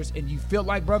like brothers and you feel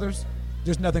like brothers.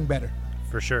 There's nothing better.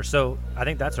 For sure. So I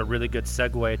think that's a really good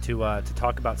segue to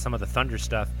talk about some of the Thunder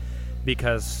stuff,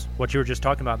 because what you were just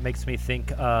talking about makes me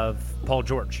think of Paul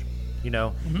George,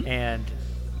 and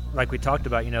like we talked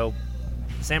about,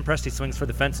 Sam Presti swings for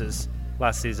the fences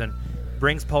last season,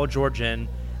 brings Paul George in,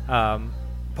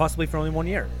 possibly for only 1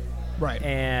 year. Right.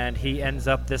 And he ends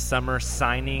up this summer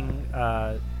signing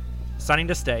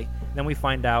to stay. Then we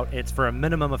find out it's for a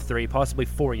minimum of 3, possibly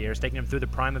 4 years, taking him through the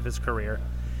prime of his career.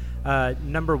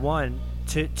 Number one,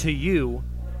 to you,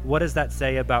 what does that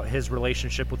say about his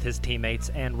relationship with his teammates,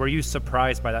 and were you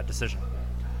surprised by that decision?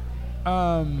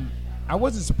 I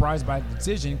wasn't surprised by the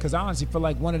decision, because I honestly feel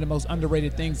like one of the most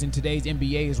underrated things in today's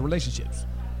NBA is relationships.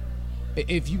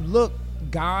 If you look,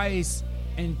 guys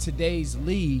in today's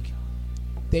league,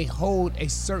 they hold a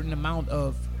certain amount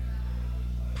of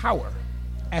power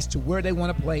as to where they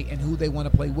want to play and who they want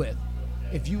to play with.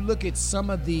 If you look at some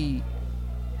of the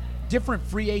different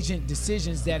free agent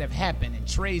decisions that have happened and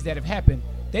trades that have happened,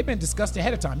 they've been discussed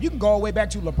ahead of time. You can go all the way back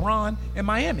to LeBron in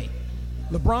Miami.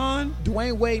 LeBron,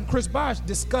 Dwayne Wade, and Chris Bosh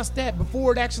discussed that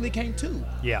before it actually came to.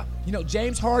 Yeah.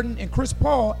 James Harden and Chris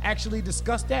Paul actually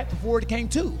discussed that before it came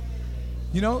to.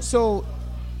 So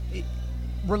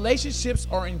relationships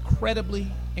are incredibly,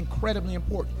 incredibly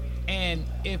important. And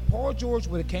if Paul George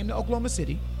would have came to Oklahoma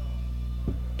City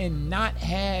and not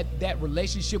had that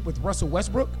relationship with Russell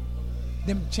Westbrook,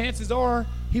 then chances are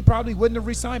he probably wouldn't have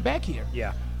re-signed back here.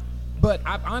 Yeah. But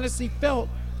I've honestly felt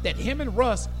that him and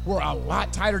Russ were a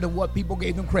lot tighter than what people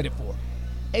gave them credit for.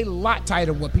 A lot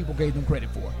tighter than what people gave them credit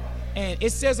for. And it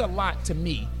says a lot to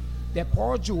me that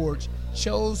Paul George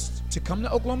chose to come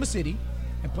to Oklahoma City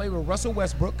and play with Russell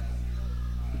Westbrook,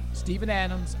 Steven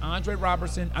Adams, Andre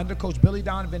Robertson, under Coach Billy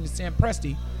Donovan and Sam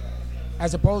Presti,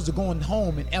 as opposed to going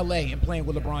home in L.A. and playing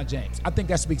with LeBron James. I think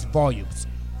that speaks volumes.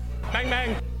 Bang,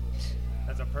 bang.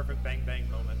 That's a perfect bang, bang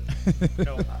moment.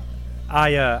 No,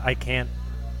 I can't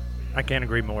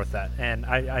agree more with that. And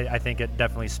I think it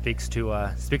definitely speaks to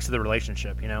the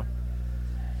relationship, you know?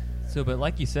 So, but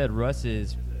like you said, Russ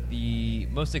is the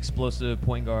most explosive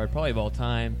point guard probably of all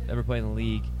time, ever played in the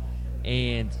league.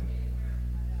 And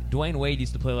Dwayne Wade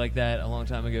used to play like that a long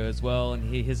time ago as well,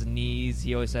 and his knees,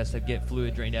 he always has to get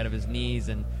fluid drained out of his knees.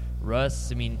 And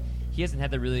Russ, I mean, he hasn't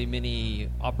had that really many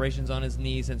operations on his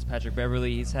knees since Patrick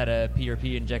Beverley. He's had a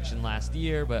PRP injection last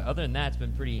year, but other than that, it's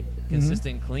been pretty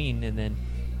consistent, clean. And then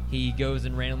he goes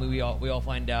and randomly we all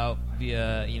find out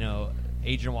via, you know,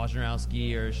 Adrian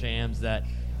Wojnarowski or Shams that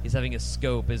he's having a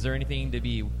scope. Is there anything to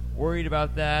be worried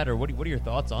about that, or what are your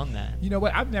thoughts on that? You know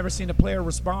what? I've never seen a player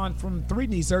respond from 3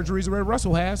 knee surgeries where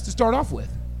Russell has to start off with.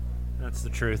 That's the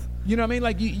truth. You know what I mean?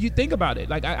 Like, you think about it.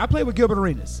 Like, I played with Gilbert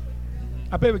Arenas.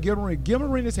 I played with Gilbert Arenas. Gilbert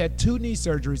Arenas had 2 knee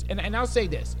surgeries. And I'll say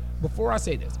this. Before I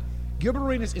say this, Gilbert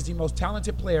Arenas is the most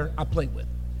talented player I played with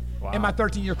in my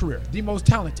 13-year career. The most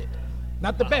talented.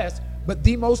 Not the best, but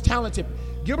the most talented.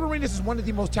 Gilbert Arenas is one of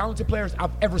the most talented players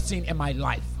I've ever seen in my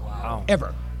life. Wow.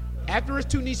 Ever. After his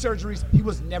 2 knee surgeries, he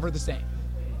was never the same.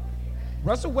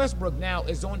 Russell Westbrook now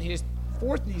is on his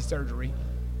 4th knee surgery,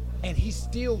 and he's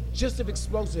still just as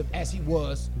explosive as he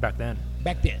was back then.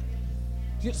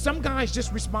 Some guys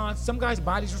just respond. Some guys'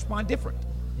 bodies respond different.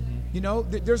 You know,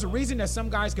 there's a reason that some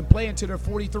guys can play until they're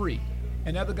 43,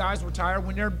 and other guys retire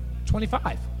when they're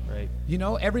 25. Right. You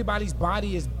know, everybody's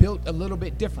body is built a little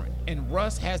bit different, and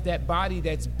Russ has that body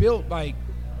that's built like,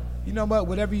 you know what,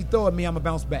 whatever you throw at me, I'm going to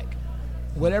bounce back.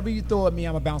 Whatever you throw at me,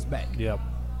 I'm going to bounce back. Yep.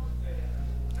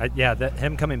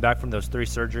 Him coming back from those 3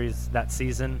 surgeries that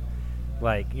season,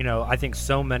 like, you know, I think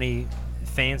so many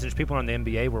fans and just people in the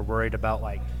NBA were worried about,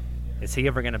 like, is he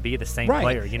ever going to be the same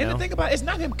player, you know? And the thing about it, it's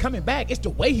not him coming back, it's the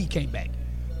way he came back.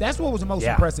 That's what was the most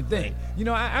impressive thing. You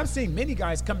know, I've seen many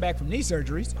guys come back from knee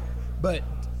surgeries, but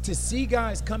to see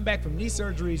guys come back from knee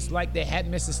surgeries like they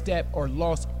hadn't missed a step or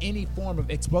lost any form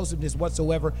of explosiveness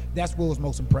whatsoever, that's what was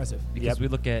most impressive. Because we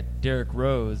look at Derrick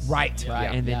Rose. Right.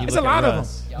 And then it's you look a lot at of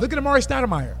Russ. them. Look at Amari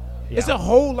Stoudemire. It's a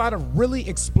whole lot of really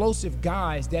explosive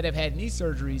guys that have had knee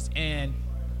surgeries and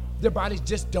their bodies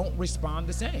just don't respond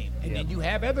the same. And then you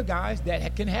have other guys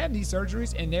that can have knee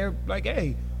surgeries and they're like,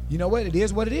 hey, you know what? It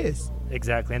is what it is.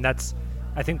 Exactly. And that's,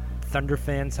 I think Thunder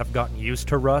fans have gotten used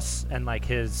to Russ and like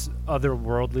his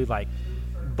otherworldly like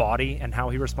body and how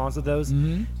he responds to those,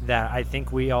 that I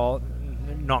think we all,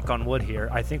 knock on wood here,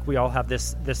 I think we all have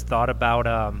this thought about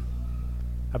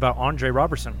Andre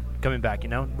Robertson coming back, you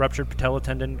know, ruptured patella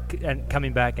tendon and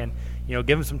coming back, and, you know,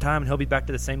 give him some time and he'll be back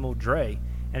to the same old Dre.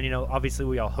 And, you know, obviously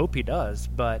we all hope he does,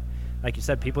 but like you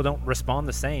said, people don't respond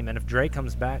the same. And if Dre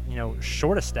comes back, you know,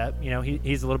 short a step, you know,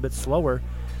 he's a little bit slower,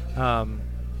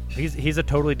 he's a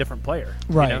totally different player.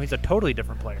 Right. You know, he's a totally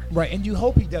different player. Right, and you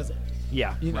hope he doesn't.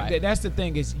 Yeah. You know, that's the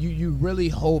thing is you really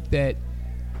hope that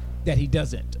he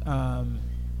doesn't. And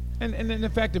the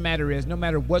fact of the matter is, no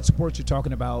matter what sport you're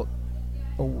talking about,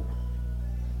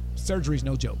 surgery is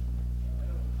no joke.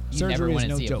 Surgery is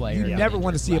no joke. You never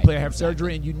want to see a player have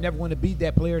surgery, and you never want to be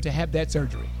that player to have that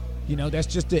surgery. You know,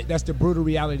 that's the brutal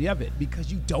reality of it,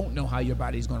 because you don't know how your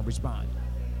body is going to respond.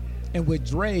 And with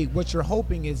Dre, what you're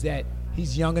hoping is that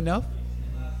he's young enough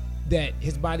that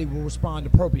his body will respond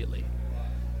appropriately.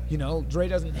 You know, Dre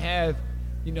doesn't have,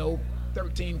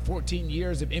 13, 14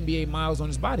 years of NBA miles on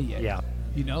his body yet. Yeah.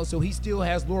 You know, so he still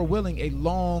has, Lord willing, a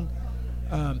long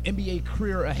NBA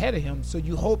career ahead of him. So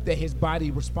you hope that his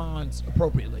body responds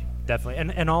appropriately. Definitely.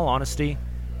 And in all honesty,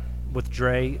 with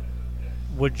Dre,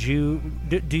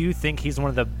 do you think he's one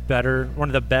of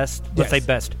the best, let's say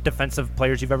best defensive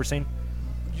players you've ever seen?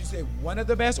 You say one of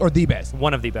the best or the best?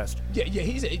 One of the best.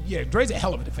 Yeah, Dre's a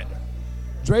hell of a defender.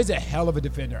 Dre's a hell of a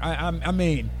defender. I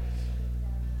mean,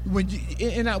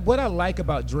 what I like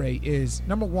about Dre is,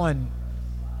 number one,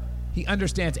 he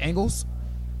understands angles,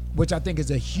 which I think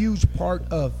is a huge part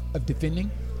of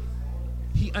defending.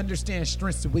 He understands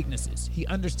strengths and weaknesses. He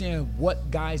understands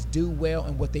what guys do well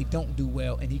and what they don't do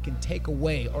well, and he can take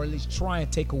away, or at least try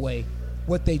and take away,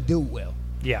 what they do well.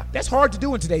 Yeah. That's hard to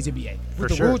do in today's NBA. For With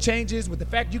the sure. rule changes, with the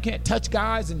fact you can't touch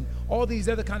guys and all these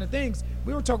other kind of things.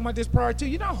 We were talking about this prior to.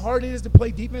 You know how hard it is to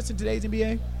play defense in today's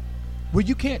NBA? Where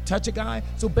you can't touch a guy.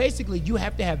 So basically, you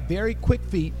have to have very quick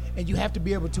feet, and you have to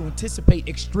be able to anticipate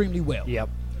extremely well. Yep.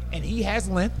 And he has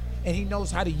length, and he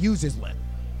knows how to use his length.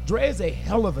 Dre is a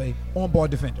hell of a on-ball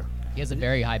defender. He has a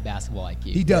very high basketball IQ.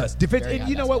 He does. Defense, Very and high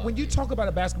you know what? basketball When you IQ. talk about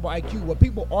a basketball IQ, what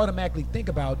people automatically think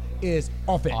about is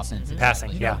offense. Offense.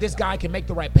 Passing, You know, yeah. this guy can make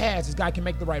the right pass. This guy can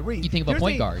make the right read. You think of a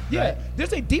point guard, Yeah. right?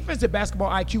 There's a defensive basketball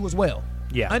IQ as well.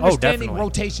 Yeah. Oh, Understanding definitely.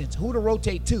 rotations, who to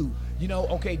rotate to. You know,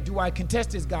 okay, do I contest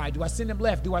this guy? Do I send him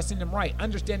left? Do I send him right?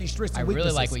 Understanding strengths I and really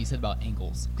weaknesses. like what you said about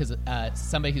angles because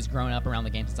somebody who's grown up around the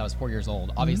game since I was 4 years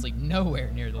old, obviously nowhere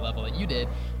near the level that you did,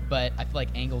 but I feel like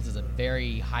angles is a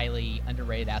very highly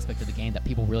underrated aspect of the game that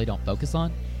people really don't focus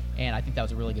on, and I think that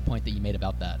was a really good point that you made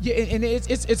about that. Yeah, and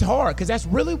it's hard because that's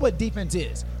really what defense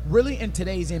is. Really in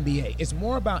today's NBA, it's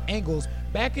more about angles.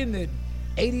 Back in the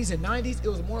 80s and 90s, it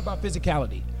was more about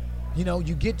physicality. You know,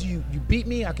 you beat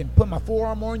me, I can put my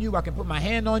forearm on you, I can put my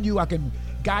hand on you, I can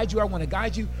guide you, I want to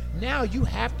guide you. Now you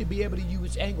have to be able to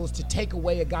use angles to take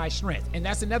away a guy's strength. And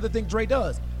that's another thing Dre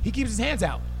does. He keeps his hands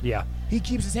out. Yeah. He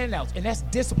keeps his hand out, and that's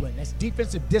discipline. That's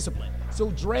defensive discipline.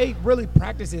 So Dre really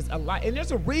practices a lot, and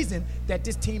there's a reason that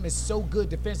this team is so good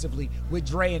defensively with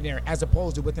Dre in there as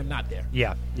opposed to with him not there.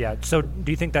 Yeah, yeah. So do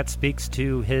you think that speaks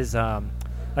to his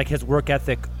like his work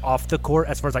ethic off the court,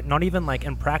 as far as like not even like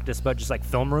in practice, but just like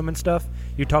film room and stuff?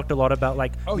 You talked a lot about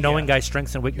like knowing guys'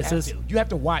 strengths and weaknesses. You have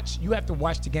to watch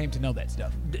the game to know that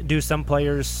stuff. Do some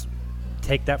players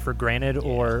take that for granted,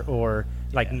 or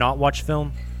like not watch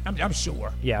film? I'm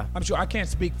sure. Yeah. I'm sure. I can't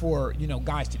speak for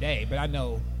guys today, but I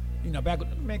know back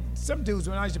man, some dudes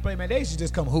when I used to play, man, they used to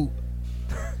just come hoop.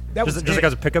 That Just like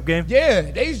as a pickup game? Yeah,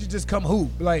 they used to just come hoop.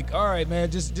 Like, all right,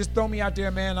 man, just throw me out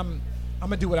there, man. I'm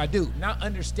gonna do what I do. Not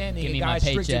understanding Give a me my guy's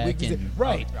strengths and paycheck weaknesses. and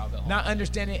Right. I'll go home. Not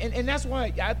understanding, and that's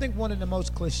why I think one of the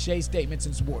most cliche statements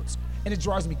in sports, and it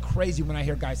drives me crazy when I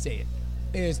hear guys say it,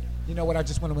 is, you know what, I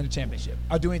just want to win a championship.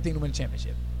 I'll do anything to win a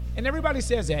championship. And everybody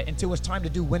says that until it's time to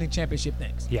do winning championship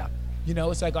things. Yeah.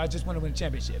 It's like, I just want to win a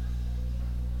championship.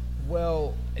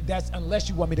 Well, that's unless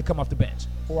you want me to come off the bench,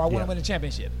 or I want to win a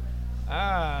championship.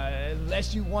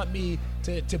 Unless you want me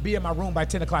to be in my room by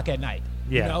 10 o'clock at night.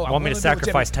 Yeah, I'm want me to willing do a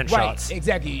sacrifice 10 right, shots.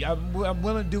 Exactly. I'm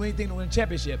willing to do anything to win a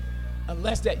championship.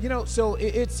 Unless that, so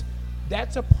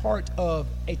that's a part of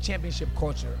a championship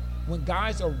culture. When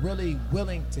guys are really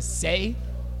willing to say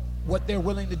what they're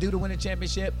willing to do to win a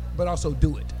championship, but also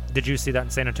do it. Did you see that in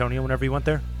San Antonio whenever you went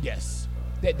there? Yes.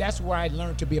 That's where I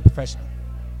learned to be a professional.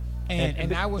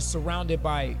 And I was surrounded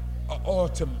by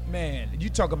man, you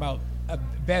talk about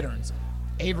veterans.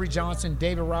 Avery Johnson,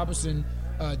 David Robinson,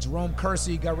 Jerome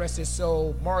Kersey, God rest his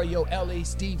soul, Mario Elie,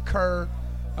 Steve Kerr,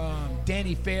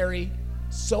 Danny Ferry,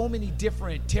 so many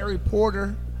different, Terry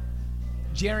Porter,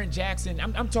 Jaren Jackson.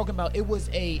 I'm talking about, it was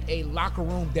a locker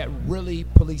room that really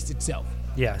policed itself.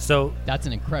 Yeah, so that's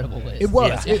an incredible list. It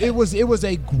was. Yeah. It was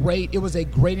a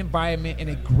great environment and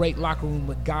a great locker room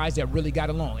with guys that really got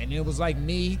along. And it was like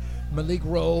me, Malik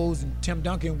Rose, and Tim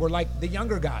Duncan were like the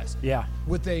younger guys. Yeah.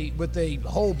 With a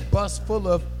whole bus full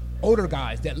of older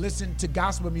guys that listened to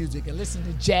gospel music and listened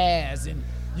to jazz and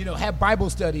have Bible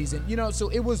studies and so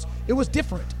it was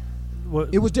different.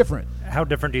 It was different. How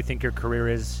different do you think your career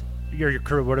is? Your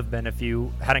career would have been if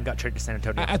you hadn't got traded to San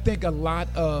Antonio? I think a lot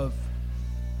of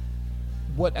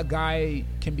what a guy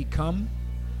can become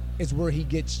is where he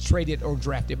gets traded or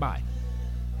drafted by.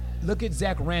 Look at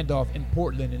Zach Randolph in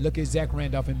Portland and look at Zach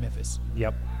Randolph in Memphis.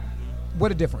 Yep.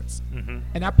 What a difference. Mm-hmm.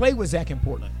 And I played with Zach in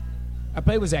Portland.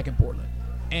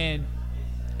 And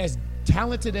as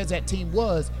talented as that team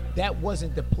was, that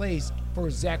wasn't the place for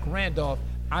Zach Randolph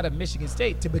out of Michigan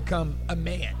State to become a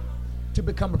man, to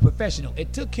become a professional.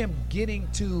 It took him getting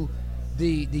to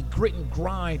the grit and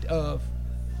grind of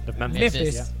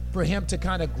Memphis for him to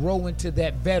kind of grow into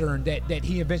that veteran that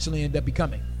he eventually ended up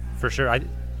becoming. For sure.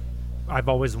 I've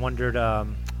always wondered,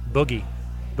 Boogie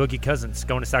Cousins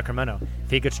going to Sacramento,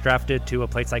 if he gets drafted to a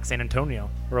place like San Antonio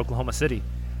or Oklahoma City,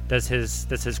 does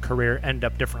his career end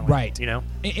up differently? Right.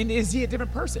 And is he a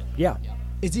different person? Yeah.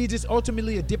 Is he just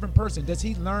ultimately a different person? Does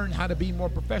he learn how to be more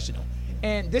professional?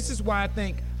 And this is why I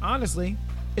think, honestly,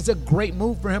 it's a great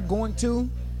move for him going to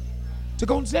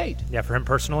Golden State. Yeah, for him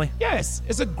personally? Yes,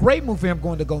 it's a great move for him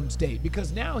going to Golden State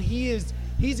because now he's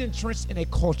entrenched in a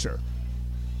culture.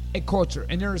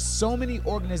 And there are so many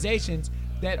organizations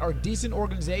that are decent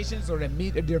organizations or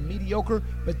they're mediocre,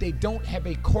 but they don't have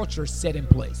a culture set in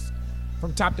place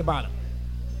from top to bottom.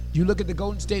 You look at the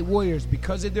Golden State Warriors,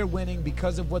 because of their winning,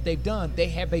 because of what they've done, they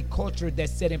have a culture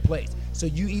that's set in place. So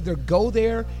you either go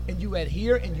there and you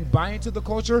adhere and you buy into the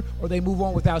culture, or they move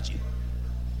on without you.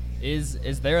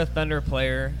 Is there a Thunder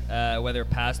player, whether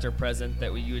past or present,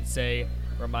 that you would say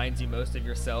reminds you most of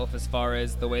yourself as far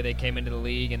as the way they came into the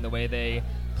league and the way they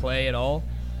play at all?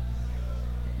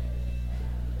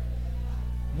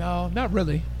 No, not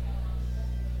really.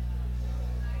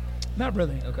 Not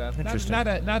really. Okay. Interesting.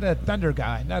 Not a Thunder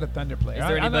guy, not a Thunder player. Is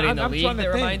there anybody in the league trying to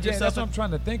that think. reminds you of That's what something? I'm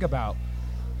trying to think about.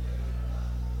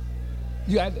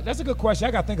 Yeah, that's a good question.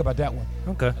 I got to think about that one.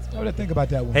 Okay. I got to think about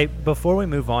that one. Hey, before we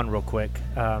move on real quick,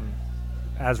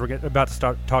 as we're about to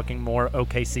start talking more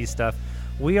OKC stuff,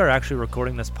 we are actually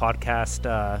recording this podcast.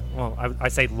 I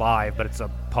say live, but it's a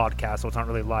podcast, so it's not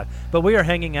really live. But we are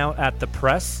hanging out at the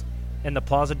Press in the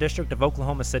Plaza District of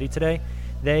Oklahoma City today.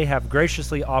 They have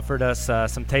graciously offered us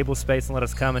some table space and let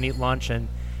us come and eat lunch and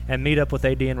meet up with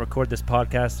AD and record this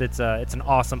podcast. It's an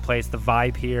awesome place. The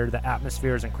vibe here, the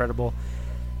atmosphere is incredible.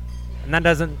 And that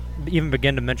doesn't even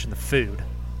begin to mention the food.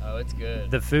 Oh, it's good.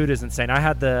 The food is insane. I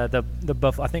had the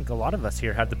buffalo. I think a lot of us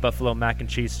here had the buffalo mac and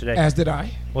cheese today. As did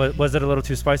I. Was it a little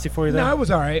too spicy for you? Then? No, it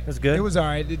was all right. It was good. It was all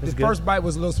right. The good? first bite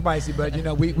was a little spicy, but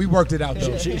we worked it out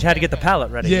though. She had to get the palate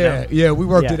ready. Yeah, we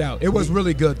worked it out. It was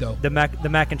really good though. The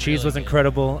mac and cheese was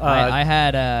incredible. I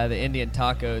had the Indian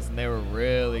tacos, and they were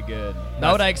really good.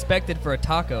 Not what I expected for a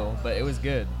taco, but it was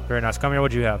good. Very nice. Come here.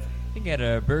 What'd you have? I think I had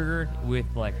a burger with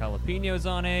like jalapenos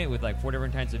on it, with like 4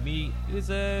 different kinds of meat. It was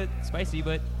spicy,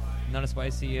 but not as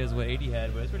spicy as what AD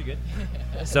had, but it's pretty good.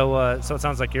 So it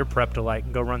sounds like you're prepped to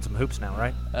like go run some hoops now,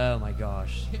 right? Oh my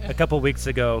gosh! A couple of weeks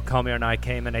ago, Kamir and I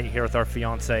came and ate here with our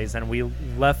fiancés, and we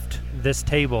left this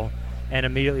table and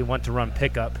immediately went to run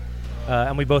pickup.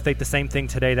 And we both ate the same thing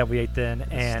today that we ate then.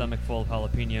 And stomach full of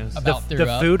jalapenos.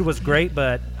 The food was great,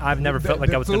 but I've never felt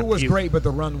like I was going to puke. The food was great, but the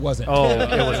run wasn't. Oh,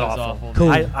 it was awful. Cool.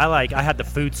 I had the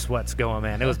food sweats going,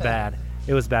 man. It was bad.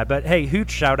 It was bad. But, hey,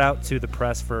 huge shout-out to the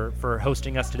Press for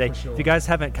hosting us today. Sure. If you guys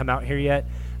haven't come out here yet,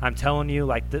 I'm telling you,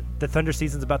 like, the Thunder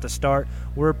season's about to start.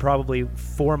 We're probably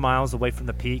 4 miles away from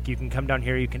the peak. You can come down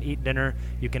here. You can eat dinner.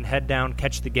 You can head down,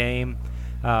 catch the game.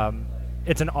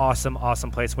 It's an awesome,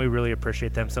 awesome place. We really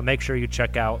appreciate them. So make sure you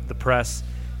check out the Press.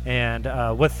 And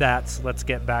with that, let's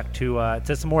get back to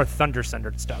some more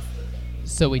Thunder-centered stuff.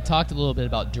 So we talked a little bit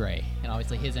about Dre and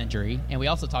obviously his injury, and we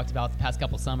also talked about the past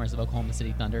couple summers of Oklahoma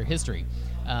City Thunder history.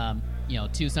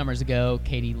 2 summers ago,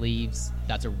 KD leaves.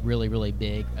 That's a really, really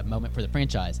big moment for the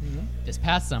franchise. Mm-hmm. This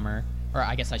past summer, or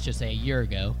I guess I should say a year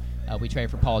ago, we traded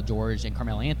for Paul George and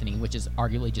Carmelo Anthony, which is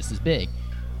arguably just as big.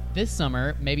 This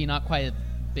summer, maybe not quite as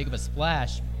big of a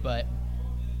splash, but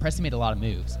Presti made a lot of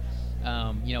moves.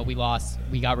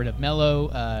 We got rid of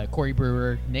Melo, Corey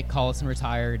Brewer, Nick Collison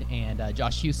retired, and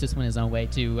Josh Hustis went his own way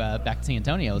to back to San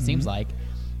Antonio, it seems like.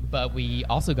 But we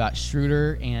also got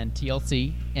Schroeder and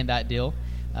TLC in that deal.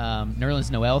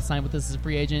 Nerlens Noel signed with us as a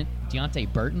free agent.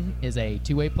 Deontay Burton is a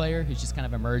two-way player who's just kind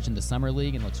of emerged in the summer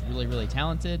league and looks really, really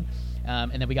talented.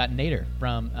 And then we got Nader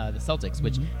from the Celtics,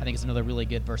 which I think is another really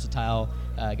good, versatile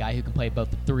guy who can play both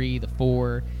the 3, the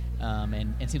 4,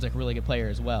 and seems like a really good player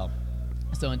as well.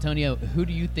 So, Antonio, who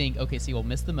do you think OKC will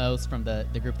miss the most from the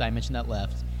group that I mentioned that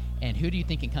left? And who do you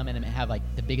think can come in and have like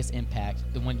the biggest impact,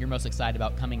 the one you're most excited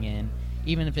about coming in,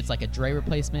 even if it's like a Dre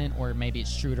replacement or maybe it's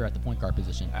Schroeder at the point guard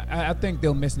position? I think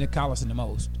they'll miss Nick Collison the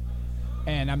most.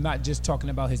 And I'm not just talking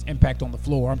about his impact on the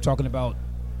floor. I'm talking about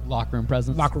locker room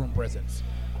presence.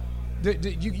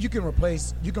 You can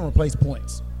replace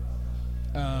points.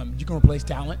 You can replace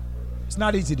talent. It's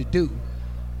not easy to do.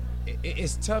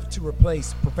 It's tough to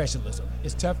replace professionalism.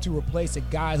 It's tough to replace a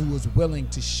guy who is willing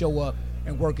to show up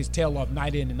and work his tail off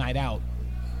night in and night out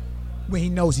when he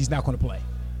knows he's not going to play.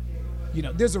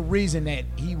 There's a reason that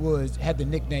he had the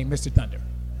nickname Mr. Thunder.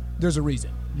 There's a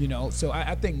reason, So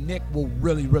I think Nick will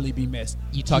really, really be missed.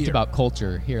 You talked about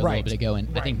culture here a little bit ago, and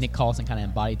right. I think Nick Collison kind of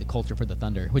embodied the culture for the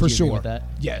Thunder. Would for you agree sure. with that?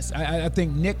 Yes, I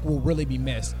think Nick will really be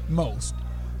missed most.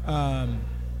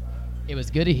 It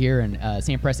was good to hear in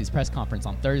Sam Presti's press conference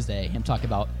on Thursday him talk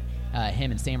about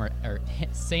him and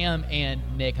Sam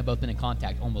and Nick have both been in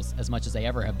contact almost as much as they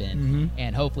ever have been,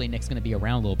 and hopefully Nick's going to be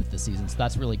around a little bit this season. So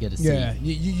that's really good to see. Yeah,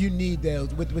 you need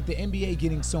those with the NBA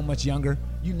getting so much younger.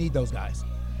 You need those guys.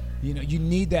 You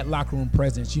need that locker room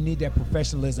presence. You need that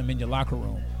professionalism in your locker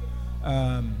room.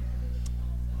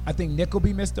 I think Nick will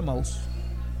be missed the most,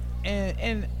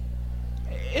 and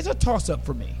it's a toss-up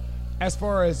for me as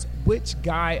far as which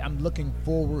guy I'm looking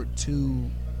forward to,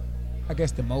 I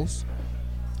guess, the most.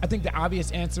 I think the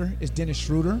obvious answer is Dennis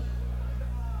Schroeder,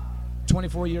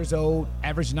 24 years old,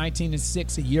 averaged 19 and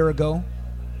 6 a year ago.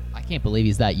 I can't believe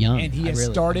he's that young. And he has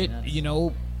started,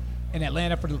 in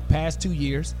Atlanta for the past 2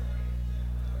 years.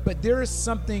 But there is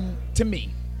something to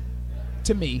me,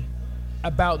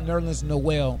 about Nerlens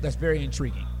Noel that's very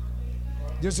intriguing.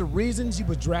 There's a reason he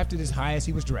was drafted as high as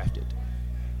he was drafted.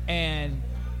 And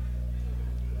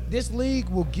this league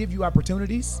will give you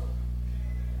opportunities.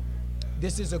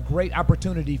 This is a great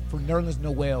opportunity for Nerlens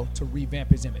Noel to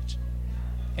revamp his image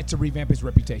and to revamp his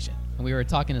reputation. And we were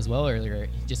talking as well earlier,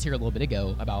 just here a little bit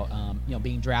ago, about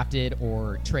being drafted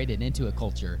or traded into a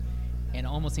culture. And it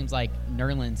almost seems like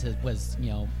Nerlens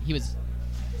was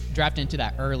drafted into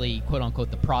that early,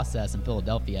 quote-unquote, the process in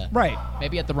Philadelphia. Right.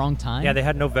 Maybe at the wrong time. Yeah, they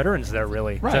had no veterans there,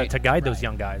 really, to guide those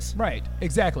young guys. Right,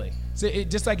 exactly. So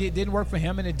just like it didn't work for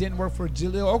him, and it didn't work for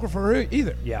Jahlil Okafor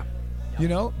either. Yeah.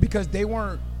 Because they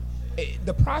weren't –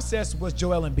 the process was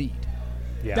Joel Embiid.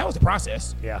 Yeah. That was the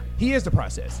process. Yeah. He is the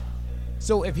process.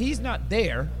 So if he's not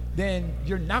there, then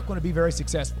you're not going to be very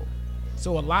successful.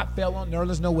 So a lot fell on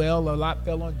Nerlens Noel, a lot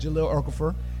fell on Jahlil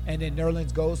Okafor. And then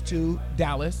Nerlens goes to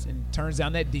Dallas and turns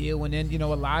down that deal. And then, a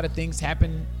lot of things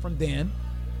happen from then.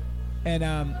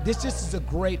 And this just is a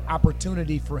great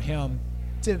opportunity for him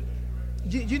to –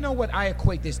 you know what I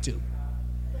equate this to?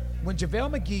 When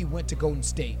JaVale McGee went to Golden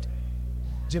State,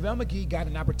 JaVale McGee got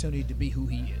an opportunity to be who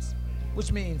he is,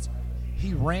 which means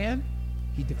he ran,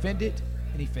 he defended,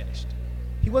 and he finished.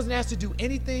 He wasn't asked to do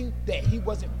anything that he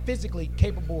wasn't physically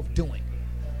capable of doing.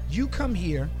 You come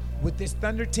here with this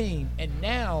Thunder team, and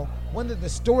now one of the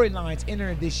storylines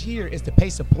entering this year is the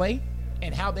pace of play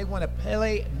and how they want to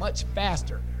play much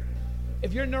faster.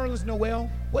 If you're Nerlens Noel,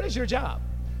 what is your job?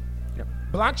 Yep.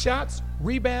 Block shots,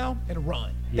 rebound, and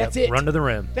run. Yep. That's it. Run to the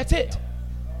rim. That's it.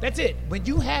 That's it. When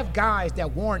you have guys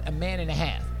that warrant a man and a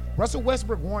half, Russell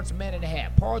Westbrook warrants a man and a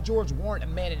half, Paul George warrant a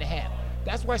man and a half.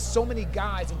 That's why so many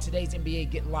guys in today's NBA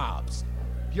get lobs.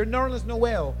 If you're Nerlens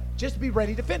Noel, just be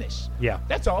ready to finish. Yeah.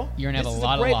 That's all. You're going to have a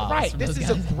lot of lobs. Right. From This those is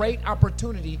guys. a great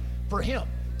opportunity for him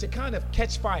to kind of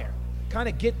catch fire, kind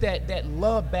of get that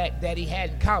love back that he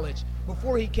had in college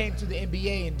before he came to the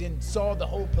NBA and then saw the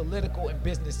whole political and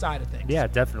business side of things. Yeah,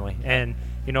 definitely. And,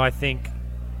 I think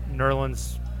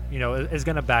Nerlens, is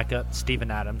going to back up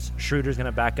Steven Adams. Schroeder's going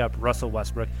to back up Russell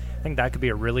Westbrook. I think that could be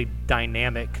a really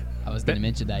dynamic I was going to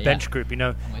mention that, bench group. You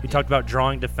talked about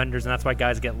drawing defenders, and that's why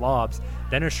guys get lobs.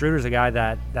 Dennis Schroeder's a guy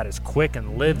that is quick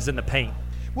and lives in the paint.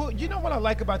 Well, you know what I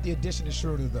like about the addition of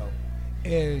Schroeder, though,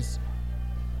 is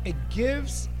it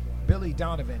gives Billy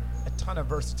Donovan a ton of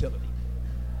versatility.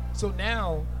 So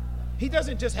now he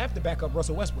doesn't just have to back up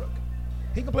Russell Westbrook.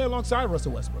 He can play alongside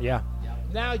Russell Westbrook. Yeah.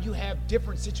 Now you have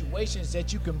different situations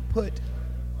that you can put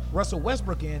Russell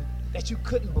Westbrook in that you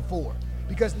couldn't before.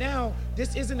 Because now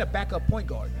this isn't a backup point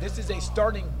guard. This is a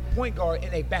starting point guard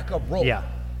in a backup role. Yeah.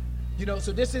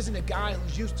 So this isn't a guy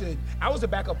who's used to – I was a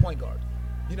backup point guard.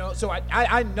 So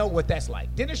I know what that's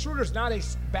like. Dennis Schroeder's not a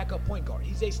backup point guard.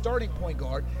 He's a starting point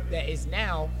guard that is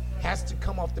now has to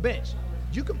come off the bench.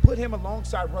 You can put him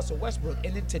alongside Russell Westbrook,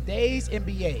 and in today's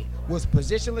NBA with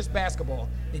positionless basketball,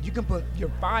 and you can put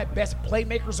your 5 best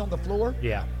playmakers on the floor.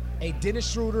 Yeah. A Dennis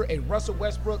Schroeder, a Russell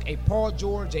Westbrook, a Paul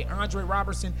George, a Andre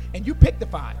Robertson, and you pick the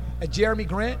 5. A Jeremy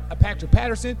Grant, a Patrick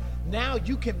Patterson. Now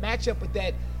you can match up with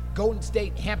that Golden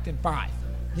State Hampton 5.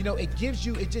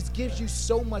 It just gives you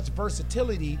so much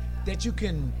versatility that you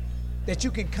can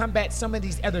combat some of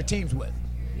these other teams with.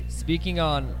 Speaking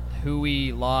on who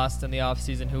we lost in the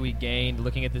offseason, who we gained,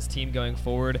 looking at this team going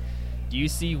forward, do you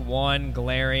see one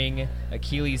glaring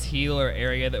Achilles heel or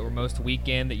area that we're most weak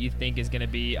in that you think is going to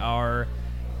be our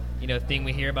thing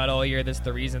we hear about all year? That's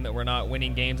the reason that we're not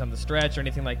winning games on the stretch or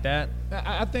anything like that?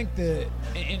 I think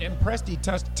and Presti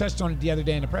touched on it the other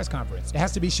day in the press conference. It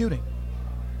has to be shooting.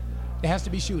 It has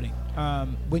to be shooting.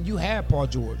 When you have Paul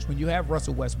George, when you have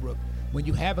Russell Westbrook, when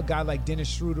you have a guy like Dennis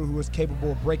Schroeder who is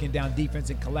capable of breaking down defense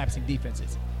and collapsing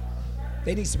defenses,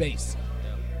 they need space.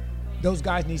 Those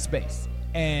guys need space.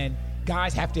 And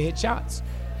guys have to hit shots.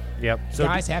 Yep. So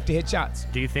guys have to hit shots.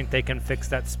 Do you think they can fix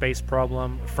that space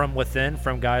problem from within,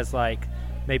 from guys like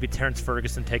maybe Terrence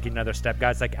Ferguson taking another step,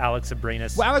 guys like Alex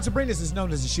Abrinas? Well, Alex Abrinas is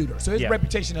known as a shooter. So his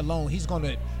reputation alone,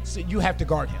 you have to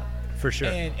guard him. For sure.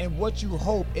 And what you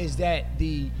hope is that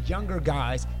the younger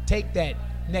guys take that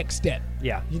next step.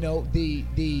 Yeah.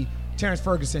 The Terrence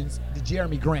Fergusons, the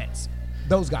Jeremy Grants,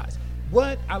 those guys.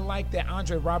 What I like that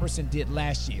Andre Robertson did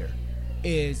last year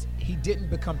is he didn't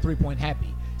become three-point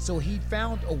happy. So he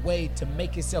found a way to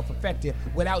make himself effective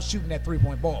without shooting that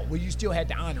three-point ball, where you still had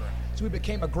to honor him. So he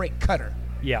became a great cutter.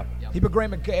 Yeah. He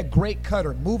became a great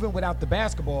cutter, moving without the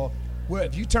basketball, where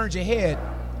if you turned your head,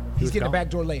 he's getting a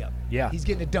backdoor layup. Yeah. He's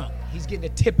getting a dunk. He's getting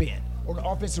a tip in or an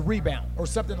offensive rebound or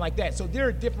something like that. So there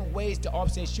are different ways to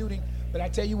offset shooting. But I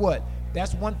tell you what,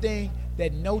 That's one thing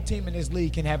that no team in this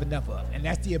league can have enough of, and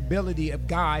that's the ability of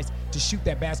guys to shoot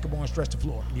that basketball and stretch the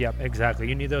floor. Yep, exactly.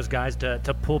 You need those guys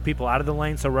to pull people out of the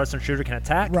lane so Russ and Shooter can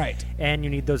attack. Right. And you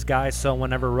need those guys so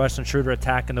whenever Russ and Shooter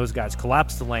attack and those guys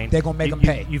collapse the lane, they're going to make them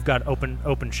pay. You've got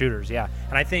open shooters, yeah.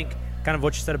 And I think kind of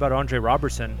what you said about Andre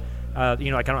Robertson, like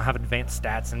I don't have advanced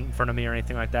stats in front of me or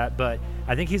anything like that, but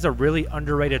I think he's a really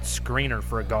underrated screener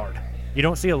for a guard. You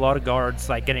don't see a lot of guards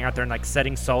like getting out there and like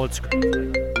setting solid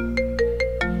screens.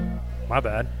 My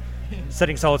bad.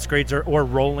 Setting solid screens or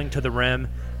rolling to the rim.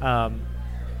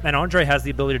 And Andre has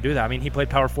the ability to do that. I mean, he played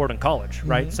power forward in college,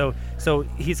 right? Mm-hmm. So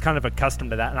he's kind of accustomed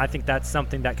to that, and I think that's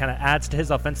something that kind of adds to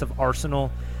his offensive arsenal.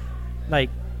 Like,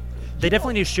 they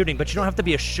definitely need shooting, but you don't have to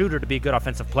be a shooter to be a good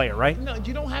offensive player, right? No,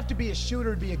 you don't have to be a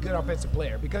shooter to be a good offensive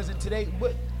player, because in today,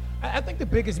 I think the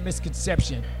biggest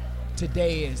misconception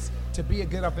today is to be a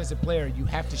good offensive player, you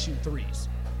have to shoot threes.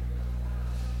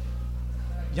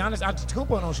 Giannis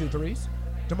Antetokounmpo don't shoot threes.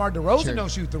 DeMar DeRozan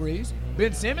don't shoot threes.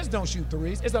 Ben Simmons don't shoot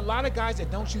threes. There's a lot of guys that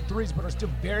don't shoot threes but are still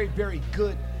very, very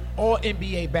good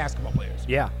all-NBA basketball players.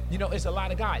 Yeah. You know, it's a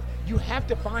lot of guys. You have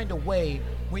to find a way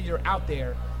when you're out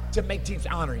there to make teams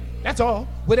honor you. That's all,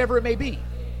 whatever it may be.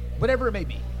 Whatever it may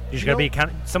be. You just got to be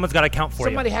someone's got to account for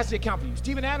Somebody you. has to account for you.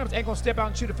 Steven Adams ain't going to step out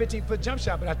and shoot a 15-foot jump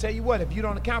shot, but I tell you what, if you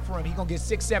don't account for him, he's going to get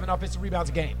 6-7 offensive rebounds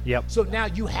a game. Yep. So now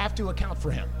you have to account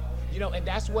for him. You know, and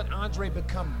that's what Andre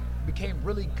became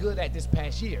really good at this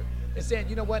past year. It's saying,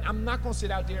 you know what, I'm not going to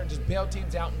sit out there and just bail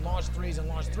teams out and launch threes.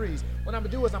 What I'm going to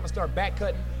do is I'm going to start back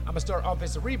cutting. I'm going to start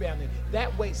offensive rebounding.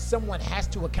 That way someone has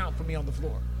to account for me on the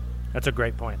floor. That's a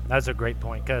great point. That's a great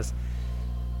point because,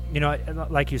 you know,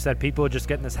 like you said, people just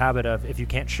get in this habit of if you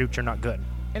can't shoot, you're not good.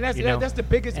 And that's the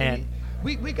biggest thing.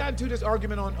 We got into this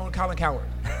argument on Colin Cowherd.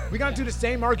 We got into the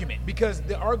same argument because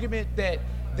the argument that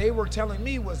they were telling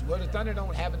me was, well, the Thunder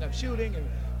don't have enough shooting and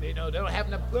they don't have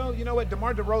enough. Well, you know what?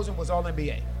 DeMar DeRozan was all NBA.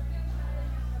 Yep.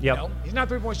 You know, he's not a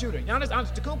three-point shooter. Giannis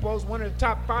Antetokounmpo is one of the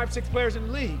top 5-6 players in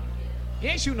the league. He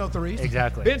ain't shooting no threes.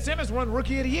 Exactly. Ben Simmons won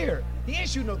Rookie of the Year. He ain't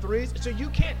shooting no threes. So you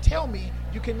can't tell me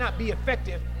you cannot be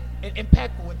effective and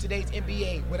impactful in today's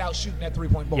NBA without shooting that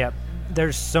three-point ball. Yep.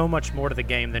 There's so much more to the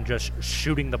game than just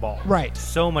shooting the ball. Right.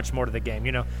 So much more to the game.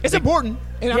 You know, it's important.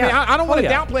 And I mean, I don't want to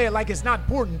downplay it like it's not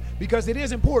important because it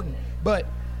is important. But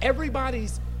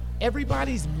everybody's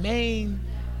main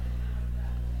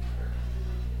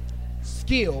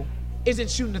skill isn't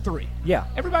shooting the three. Yeah.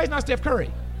 Everybody's not Steph Curry.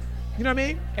 You know what I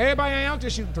mean? Everybody ain't out there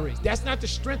shooting threes. That's not the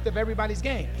strength of everybody's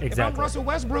game. Exactly. If I'm Russell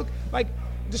Westbrook, like,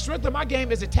 the strength of my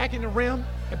game is attacking the rim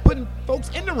and putting folks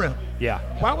in the rim. Yeah.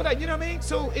 Why would I, you know what I mean?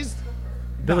 So it's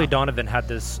Billy Donovan had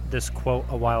this quote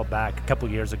a while back, a couple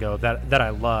years ago, that I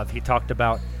love. He talked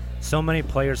about so many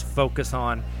players focus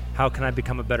on how can I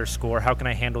become a better scorer, how can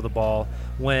I handle the ball,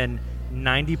 when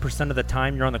 90% of the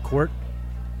time you're on the court,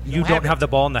 you don't have the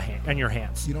ball in your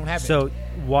hands. You don't have it. So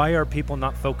why are people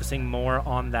not focusing more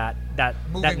on that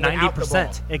moving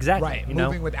 90%? Exactly. Right, you know?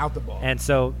 moving without the ball. And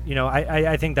so, you know,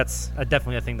 I think that's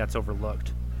definitely a thing that's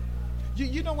overlooked.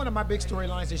 You know one of my big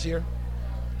storylines this year?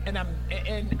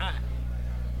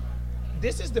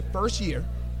 This is the first year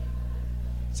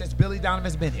since Billy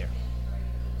Donovan's been here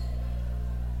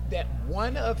that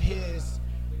one of his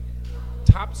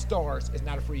top stars is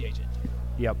not a free agent.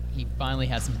 Yep. He finally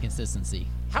has some consistency.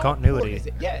 How continuity. Is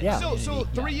it? Yeah. So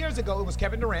 3 years ago it was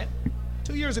Kevin Durant.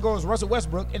 2 years ago it was Russell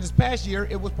Westbrook, and this past year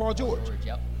it was Paul George.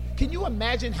 Yep. Can you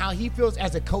imagine how he feels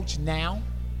as a coach now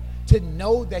to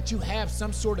know that you have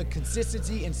some sort of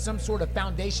consistency and some sort of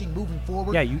foundation moving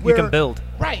forward? Yeah, you can build.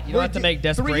 Right. You don't have to make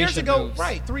desperation 3 years ago, moves.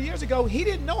 right, 3 years ago, he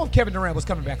didn't know if Kevin Durant was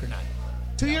coming back or not.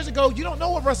 2 years ago, you don't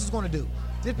know what Russ is going to do.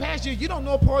 This past year, you don't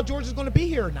know if Paul George is going to be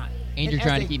here or not. And you're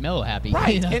trying to keep Melo happy.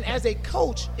 Right. You know? And as a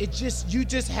coach, you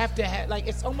just have to have, like,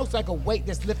 it's almost like a weight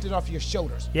that's lifted off your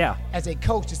shoulders. Yeah. As a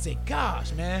coach to say,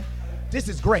 gosh, man, this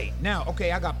is great. Now,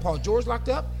 okay, I got Paul George locked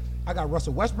up. I got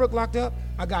Russell Westbrook locked up.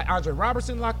 I got Andre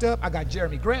Robertson locked up. I got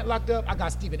Jeremy Grant locked up. I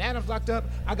got Steven Adams locked up.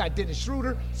 I got Dennis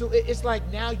Schroeder. So it's like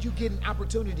now you get an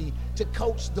opportunity to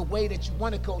coach the way that you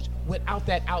want to coach without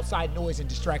that outside noise and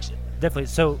distraction. Definitely.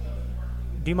 So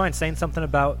do you mind saying something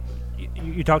about,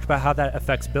 you talked about how that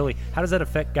affects Billy. How does that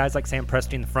affect guys like Sam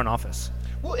Presti in the front office?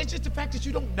 Well, it's just the fact that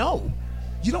you don't know.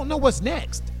 You don't know what's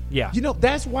next. Yeah. You know,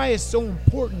 that's why it's so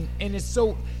important, and it's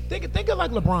so – think of like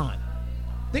LeBron.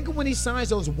 Think of when he signs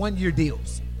those one-year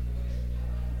deals.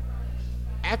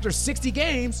 After 60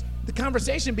 games, the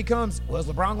conversation becomes, well, is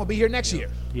LeBron going to be here next year?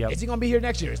 Yep. Is he going to be here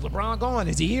next year? Is LeBron gone?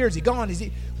 Is he here? Is he gone?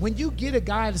 When you get a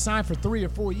guy to sign for 3 or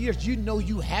 4 years, you know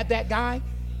you have that guy.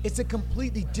 It's a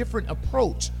completely different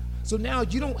approach. So now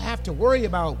you don't have to worry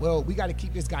about, well, we got to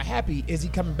keep this guy happy. Is he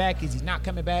coming back? Is he not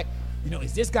coming back?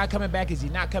 Is this guy coming back? Is he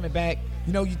not coming back?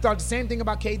 You thought the same thing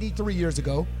about KD 3 years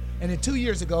ago. And then 2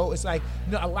 years ago, it's like,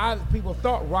 a lot of people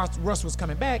thought Russ was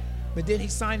coming back, but then he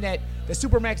signed that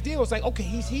Supermax deal. It's like, okay,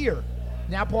 he's here.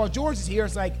 Now Paul George is here.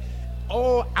 It's like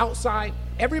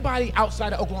everybody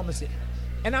outside of Oklahoma City.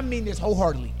 And I mean this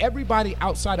wholeheartedly. Everybody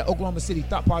outside of Oklahoma City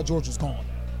thought Paul George was gone.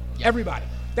 Everybody.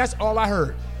 That's all I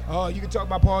heard. Oh, you can talk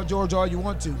about Paul George all you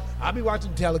want to. I'll be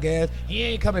watching the telecast. He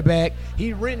ain't coming back.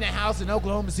 He renting a house in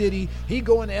Oklahoma City. He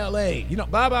going to L.A.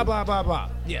 Blah, blah, blah, blah, blah.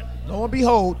 Yeah, lo and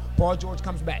behold, Paul George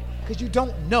comes back. Because you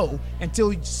don't know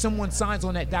until someone signs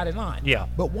on that dotted line. Yeah.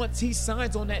 But once he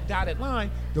signs on that dotted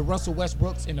line, the Russell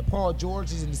Westbrooks and the Paul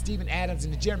Georges and the Steven Adams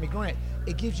and the Jeremy Grant,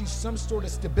 it gives you some sort of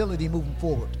stability moving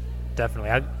forward. Definitely.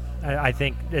 I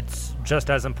think it's just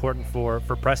as important for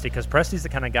Presti, because Presti's the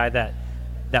kind of guy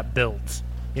that builds.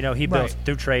 He builds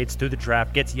through trades, through the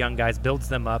draft, gets young guys, builds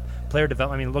them up, player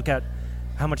development. I mean, look at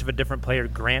how much of a different player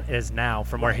Grant is now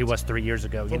from where he was 3 years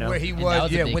ago. From where he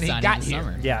was, when he got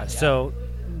here. Yeah, so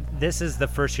this is the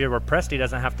first year where Presti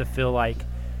doesn't have to feel like,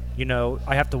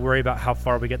 I have to worry about how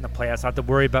far we get in the playoffs. I have to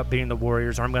worry about beating the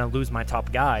Warriors, or I'm going to lose my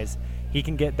top guys. He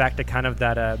can get back to kind of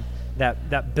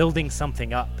that building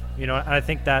something up. And I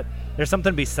think that there's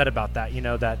something to be said about that.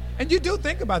 That. And you do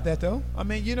think about that, though. I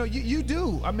mean, you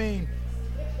do. I mean,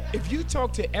 if you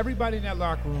talk to everybody in that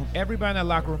locker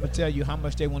room will tell you how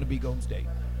much they want to be Golden State.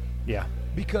 Yeah.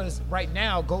 Because right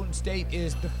now, Golden State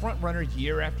is the front runner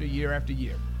year after year after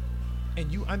year. And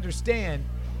you understand,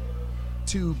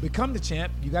 to become the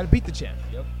champ, you got to beat the champ.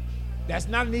 Yep. That's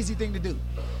not an easy thing to do.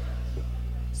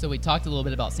 So we talked a little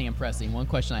bit about Sam Presti. One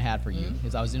question I had for you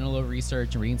is I was doing a little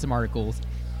research and reading some articles,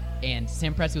 and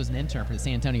Sam Presti was an intern for the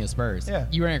San Antonio Spurs. Yeah.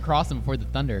 You ran across him before the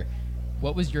Thunder.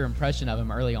 What was your impression of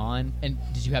him early on, and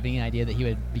did you have any idea that he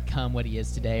would become what he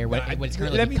is today, or what he's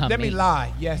currently become? Let me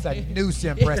lie. Yes, I knew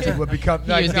Sam Presti would become.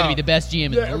 He was going to be the best GM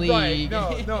in the league.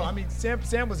 Right. No. I mean,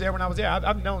 Sam was there when I was there.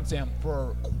 I've known Sam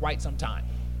for quite some time.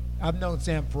 I've known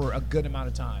Sam for a good amount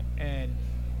of time, and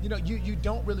you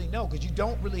don't really know, because you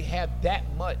don't really have that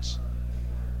much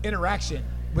interaction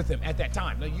with him at that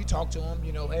time. Now, you talk to him,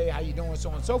 hey, how you doing, so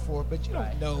on and so forth, but you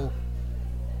don't know.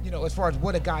 As far as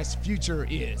what a guy's future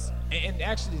is. And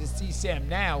actually to see Sam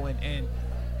now, and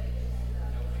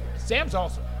Sam's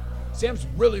awesome. Sam's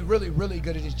really, really, really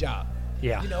good at his job.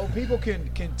 Yeah. People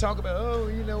can talk about,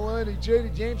 he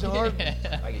traded James Harden.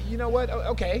 Like, you know what?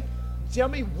 Okay. Tell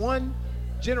me one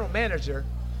general manager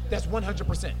that's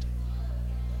 100%.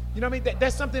 You know what I mean?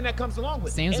 That's something that comes along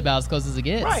with it. Sam's about as close as it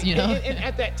gets. Right. And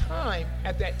at that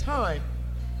time,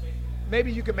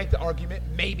 maybe you could make the argument,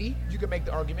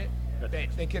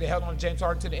 that they could have held on to James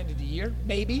Harden to the end of the year.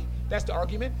 Maybe. That's the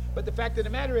argument. But the fact of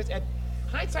the matter is,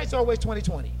 hindsight's always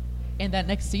 20/20. And that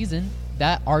next season,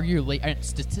 that arguably,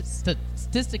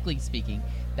 statistically speaking,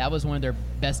 that was one of their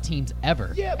best teams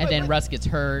ever. Yeah, and then Russ gets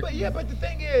hurt. But the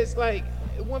thing is, like,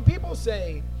 when people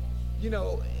say,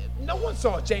 no one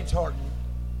saw James Harden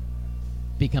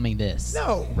becoming this.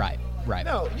 No. Right.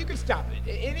 No, you can stop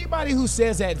it. Anybody who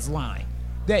says that is lying.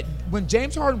 That when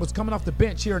James Harden was coming off the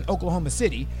bench here in Oklahoma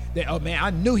City, that, oh man,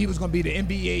 I knew he was going to be the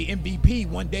NBA MVP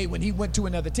one day when he went to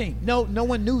another team. No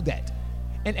one knew that.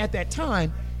 And at that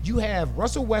time, you have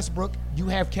Russell Westbrook, you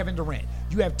have Kevin Durant.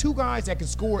 You have two guys that can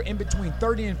score in between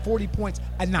 30 and 40 points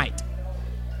a night.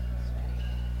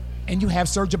 And you have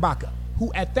Serge Ibaka,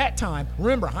 who at that time,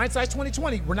 remember, hindsight's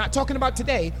 20/20. We're not talking about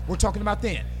today. We're talking about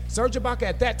then. Serge Ibaka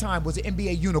at that time was an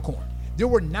NBA unicorn. There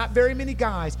were not very many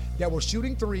guys that were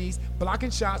shooting threes,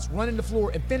 blocking shots, running the floor,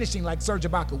 and finishing like Serge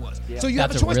Ibaka was. Yeah. So you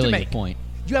have a choice to make. Good point.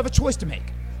 You have a choice to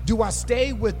make. Do I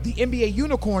stay with the NBA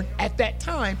unicorn at that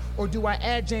time, or do I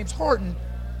add James Harden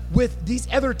with these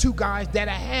other two guys that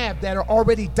I have that are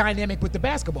already dynamic with the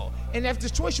basketball? And that's the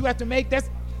choice you have to make. That's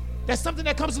something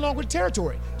that comes along with the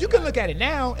territory. You can look at it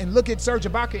now and look at Serge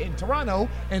Ibaka in Toronto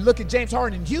and look at James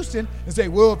Harden in Houston and say,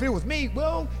 well, if it was me,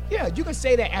 well, yeah, you can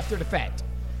say that after the fact.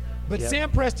 But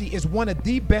Sam Presti is one of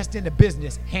the best in the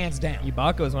business, hands down.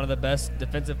 Ibaka was one of the best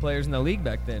defensive players in the league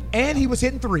back then. And he was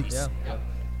hitting threes.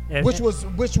 Yeah. Which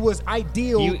was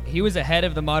ideal. He was ahead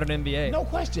of the modern NBA. No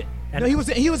question. No, he was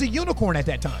a unicorn at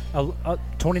that time.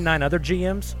 29 other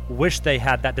GMs wish they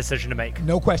had that decision to make.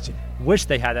 No question. Wish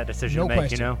they had that decision to make,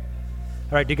 question. All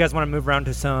right, do you guys want to move around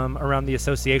to some around the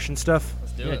association stuff?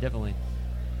 Let's do it. Definitely.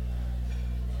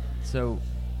 So,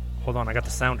 hold on, I got the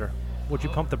sounder. Would you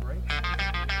pump the brake?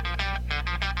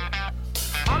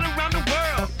 All around the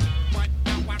world.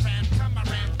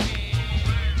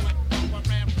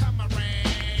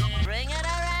 Bring it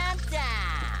around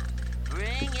town.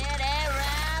 Bring it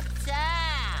around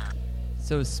town.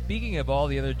 So speaking of all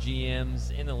the other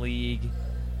GMs in the league,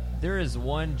 there is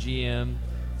one GM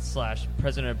 /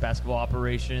 president of basketball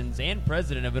operations and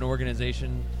president of an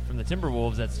organization from the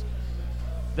Timberwolves.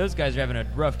 Those guys are having a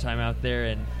rough time out there,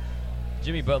 and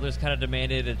Jimmy Butler's kind of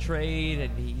demanded a trade,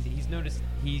 and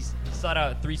he's sought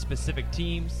out 3 specific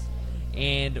teams.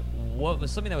 And what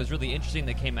was something that was really interesting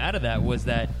that came out of that was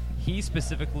that he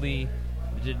specifically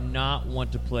did not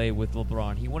want to play with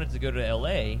LeBron. He wanted to go to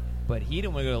LA, but he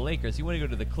didn't want to go to the Lakers. He wanted to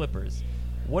go to the Clippers.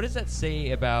 What does that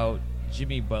say about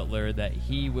Jimmy Butler that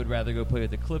he would rather go play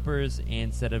with the Clippers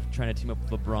instead of trying to team up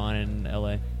with LeBron in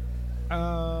LA?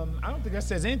 I don't think that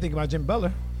says anything about Jimmy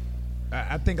Butler.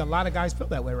 I think a lot of guys feel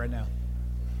that way right now.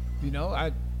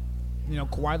 Kawhi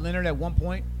Leonard at one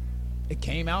point, it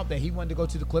came out that he wanted to go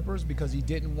to the Clippers because he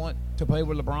didn't want to play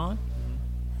with LeBron.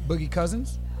 Boogie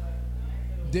Cousins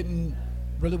didn't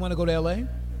really want to go to LA.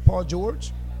 Paul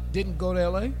George didn't go to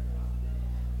LA.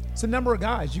 It's a number of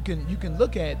guys you can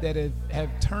look at that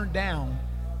have turned down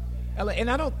LA. And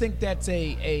I don't think that's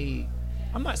I'm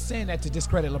not saying that to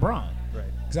discredit LeBron. Right.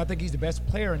 Because I think he's the best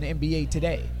player in the NBA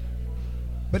today.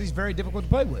 But he's very difficult to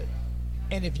play with.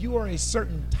 And if you are a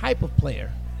certain type of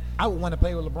player, I would want to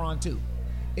play with LeBron too.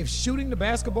 If shooting the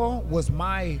basketball was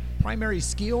my primary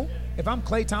skill, if I'm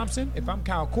Klay Thompson, if I'm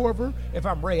Kyle Korver, if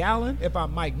I'm Ray Allen, if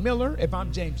I'm Mike Miller, if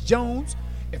I'm James Jones,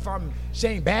 if I'm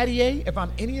Shane Battier, if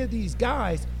I'm any of these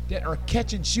guys that are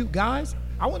catch and shoot guys,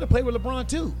 I want to play with LeBron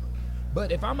too.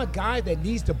 But if I'm a guy that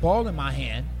needs the ball in my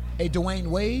hand, a Dwayne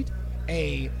Wade,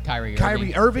 a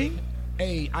Kyrie Irving,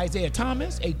 a Isaiah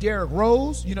Thomas, a Derrick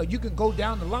Rose, you can go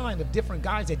down the line of different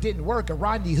guys that didn't work, a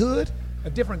Rodney Hood,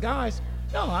 of different guys.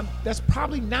 No, that's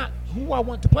probably not who I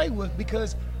want to play with,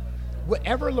 because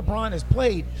whatever LeBron has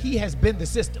played, he has been the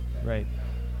system. Right.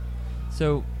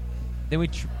 So then we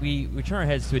turn our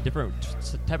heads to a different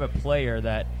type of player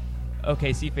that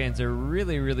OKC fans are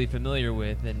really, really familiar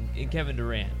with, and Kevin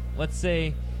Durant. Let's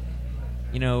say,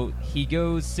 he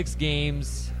goes 6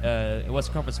 games,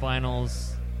 West Conference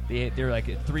Finals. They're like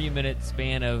a 3-minute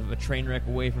span of a train wreck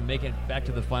away from making it back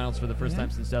to the finals for the first time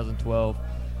since 2012.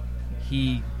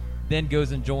 He then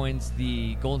goes and joins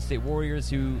the Golden State Warriors,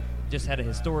 who just had a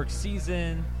historic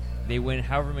season. They win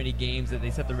however many games that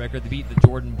they set the record. They beat the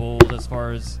Jordan Bulls as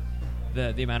far as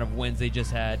the amount of wins they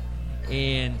just had.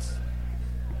 And,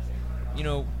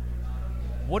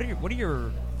 what are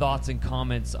your thoughts and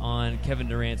comments on Kevin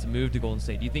Durant's move to Golden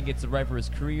State? Do you think it's right for his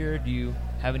career? Do you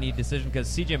have any decision? Because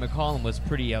C.J. McCollum was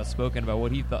pretty outspoken about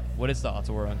what his thoughts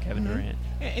were on Kevin Durant.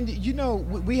 And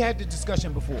we had the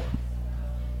discussion before.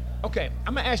 Okay,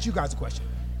 I'm gonna ask you guys a question.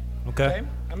 Okay.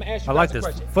 I'm gonna ask you I like guys a this.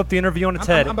 question. Flip the interview on its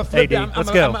head.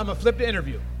 Let's go. I'm gonna flip the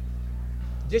interview.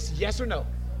 Just yes or no.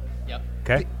 Yep.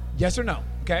 Okay. Yes or no.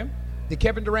 Okay. Did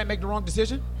Kevin Durant make the wrong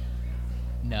decision?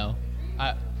 No.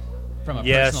 From a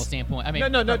personal standpoint, I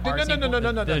mean, no.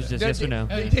 There's just yes or no.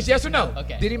 It's yes or no.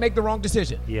 Okay. Did he make the wrong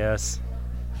decision? Yes.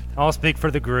 I'll speak for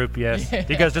the group. Yes. Do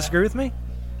you guys disagree with me?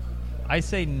 I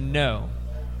say no.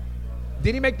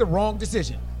 Did he make the wrong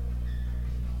decision?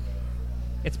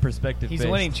 It's perspective. He's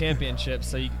winning championships,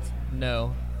 so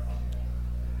no.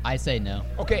 I say no.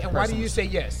 Okay, and why do you say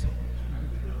yes?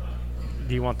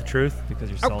 Do you want the truth? Because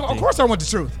you're salty. Of course I want the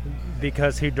truth.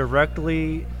 Because he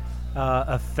directly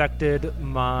affected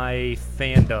my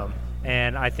fandom,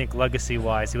 and I think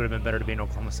legacy-wise, he would have been better to be in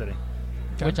Oklahoma City.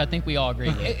 Okay. Which I think we all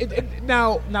agree with.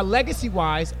 Now,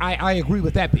 legacy-wise, I agree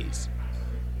with that piece.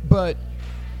 But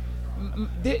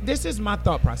this is my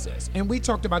thought process, and we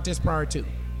talked about this prior to.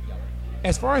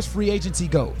 As far as free agency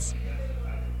goes,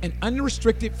 an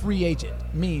unrestricted free agent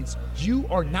means you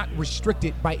are not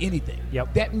restricted by anything.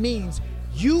 Yep. That means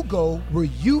you go where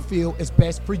you feel is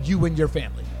best for you and your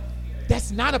family. That's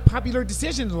not a popular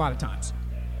decision a lot of times.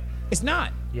 It's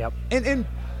not. Yep. And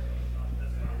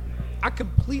I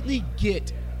completely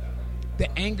get the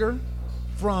anger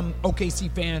from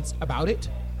OKC fans about it,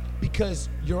 because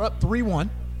you're up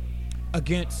 3-1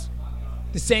 against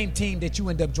the same team that you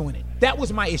end up joining. That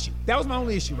was my issue. That was my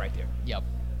only issue right there. Yep.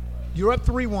 You're up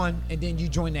 3-1, and then you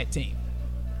join that team.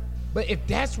 But if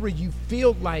that's where you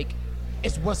feel like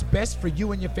it's what's best for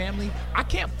you and your family, I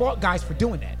can't fault guys for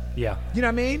doing that. Yeah. You know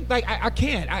what I mean? Like, I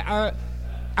can't.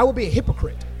 I would be a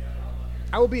hypocrite.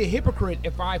 I would be a hypocrite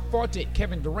if I faulted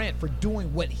Kevin Durant for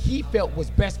doing what he felt was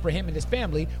best for him and his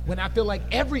family, when I feel like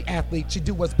every athlete should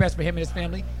do what's best for him and his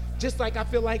family, just like I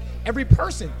feel like every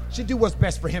person should do what's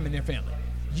best for him and their family.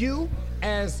 You,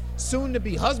 as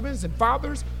soon-to-be husbands and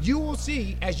fathers, you will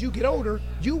see, as you get older,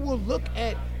 you will look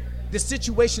at the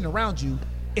situation around you.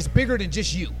 It's bigger than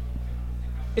just you.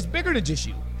 It's bigger than just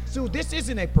you. So this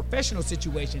isn't a professional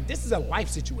situation. This is a life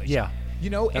situation. Yeah.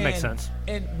 That makes sense.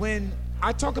 And when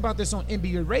I talk about this on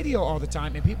NBA radio all the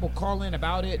time, and people call in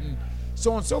about it and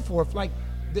so on and so forth, like,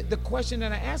 the question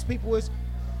that I ask people is,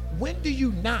 when do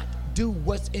you not do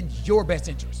what's in your best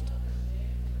interest?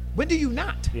 When do you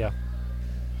not? Yeah.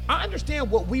 I understand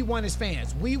what we want as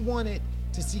fans. We wanted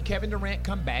to see Kevin Durant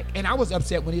come back, and I was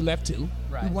upset when he left too.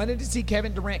 Right. We wanted to see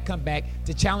Kevin Durant come back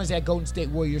to challenge that Golden State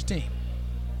Warriors team.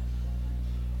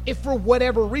 If for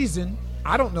whatever reason,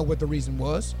 I don't know what the reason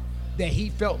was, that he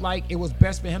felt like it was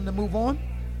best for him to move on,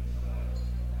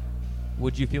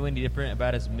 Would you feel any different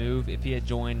about his move if he had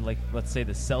joined, like, let's say,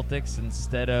 the Celtics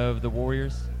instead of the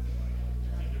Warriors?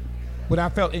 would I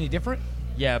felt any different?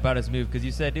 Yeah, about his move, because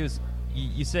you said you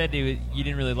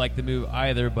didn't really like the move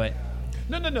either, but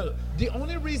No. The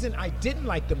only reason I didn't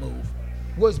like the move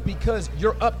was because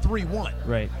you're up 3-1.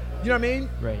 right. You know what I mean?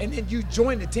 Right. And then you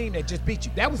join the team that just beat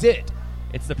you. That was it.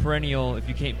 It's the perennial, if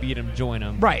you can't beat him, join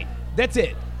him. Right. That's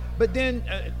it. But then,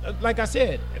 like I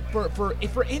said, for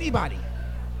anybody,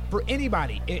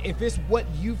 if it's what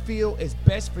you feel is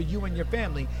best for you and your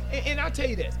family, and I'll tell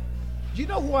you this, you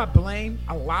know who I blame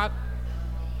a lot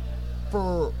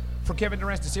for Kevin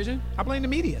Durant's decision? I blame the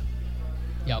media.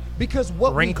 Yep. Because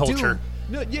what Ring we culture.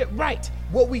 do, no, yeah, right.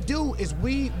 What we do is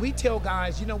we tell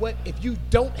guys, you know what? If you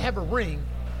don't have a ring,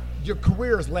 your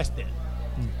career is less than.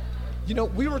 You know,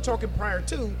 we were talking prior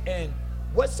to, and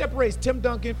what separates Tim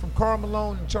Duncan from Karl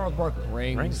Malone and Charles Barkley?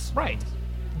 Rings. Right.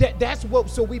 That's what.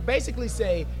 So we basically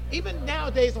say, even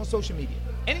nowadays on social media,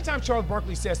 anytime Charles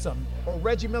Barkley says something, or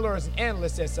Reggie Miller as an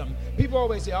analyst says something, people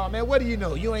always say, "Oh man, what do you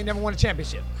know? You ain't never won a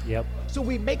championship." Yep. So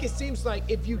we make it seem like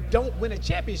if you don't win a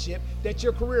championship, that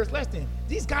your career is less than.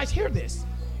 These guys hear this.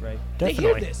 Right. They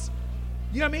hear Definitely. this.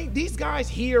 You know what I mean? These guys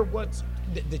hear what's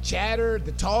the chatter,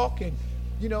 the talk, and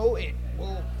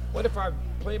well, what if I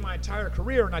play my entire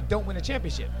career and I don't win a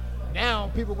championship?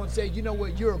 Now people are going to say, you know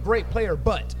what, you're a great player,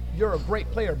 but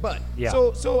Yeah.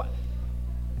 So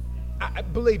I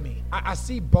believe me, I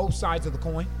see both sides of the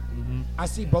coin. Mm-hmm. I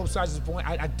see both sides of the coin.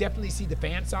 I definitely see the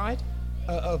fan side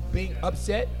of being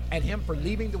upset at him for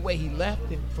leaving the way he left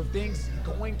and for things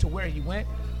going to where he went.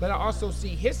 But I also see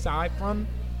his side from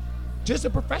just a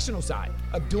professional side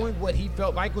of doing what he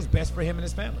felt like was best for him and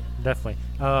his family. Definitely.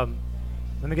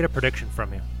 Let me get a prediction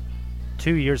from you.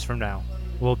 2 years from now,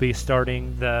 we'll be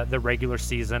starting the regular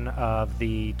season of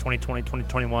the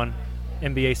 2020-2021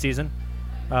 NBA season.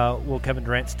 Will Kevin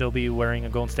Durant still be wearing a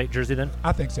Golden State jersey then?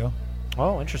 I think so.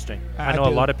 Oh, interesting. I I know do.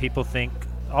 a lot of people think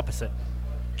opposite.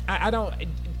 I don't.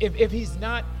 If he's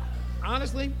not,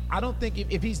 honestly, I don't think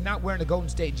if he's not wearing a Golden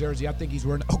State jersey, I think he's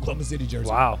wearing an Oklahoma City jersey.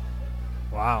 Wow.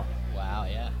 Wow,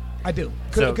 yeah. I do.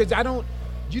 So- Because I don't.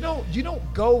 You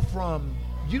don't go from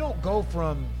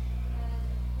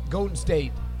Golden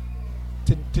State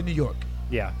to New York.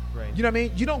 Yeah. Right. You know what I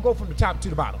mean? You don't go from the top to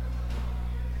the bottom.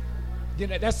 You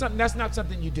know, that's not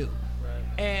something you do.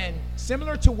 Right. And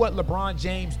similar to what LeBron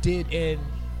James did in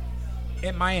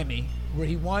Miami, where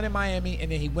he won in Miami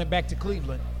and then he went back to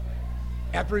Cleveland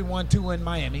after he won 2 in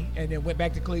Miami and then went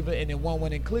back to Cleveland and then won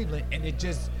 1 in Cleveland, and it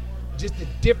just the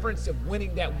difference of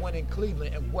winning that 1 in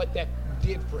Cleveland and what that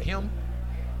did for him.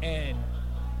 And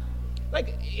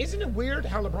like, isn't it weird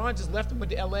how LeBron just left him with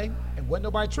the LA and wasn't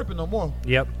nobody tripping no more?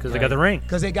 Yep, because they got the ring.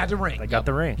 Because they got the ring. They got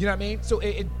the ring. You know what I mean? So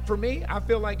for me, I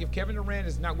feel like if Kevin Durant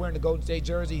is not wearing the Golden State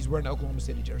jersey, he's wearing the Oklahoma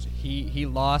City jersey. He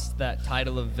lost that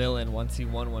title of villain once he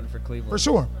won one for Cleveland. For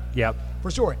sure. Yep.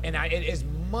 For sure. And as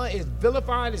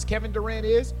vilified as Kevin Durant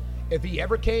is, if he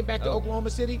ever came back to Oklahoma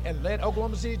City and led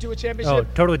Oklahoma City to a Oh,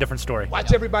 championship, totally different story.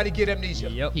 watch everybody get amnesia.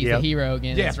 Yep. He's Yep. a hero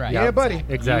again. Yeah. That's right. Yeah, buddy. You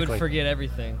Exactly. would forget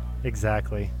everything.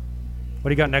 Exactly. What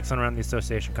do you got next on Around the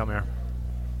Association? Come here.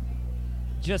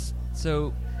 Just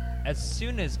so, as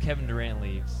soon as Kevin Durant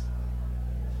leaves,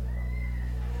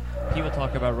 people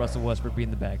talk about Russell Westbrook being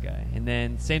the bad guy, and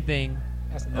then same thing.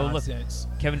 That's Oh, look, nonsense.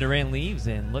 Kevin Durant leaves,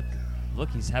 and look,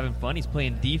 he's having fun. He's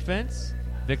playing defense.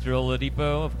 Victor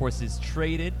Oladipo, of course, is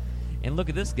traded, and look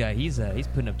at this guy. He's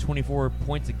putting up 24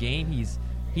 points a game.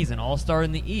 He's an all-star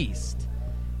in the East.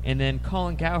 And then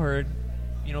Colin Cowherd,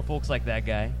 folks like that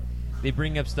guy, they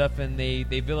bring up stuff and they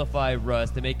vilify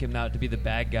Russ. They make him out to be the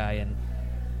bad guy. And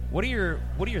what are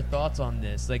your thoughts on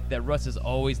this? Like, that Russ is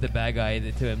always the bad guy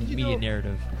to a media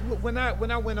narrative. When I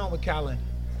went on with Colin,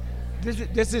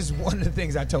 this is one of the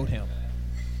things I told him.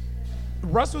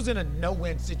 Russ was in a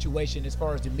no-win situation as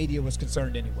far as the media was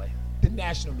concerned anyway, the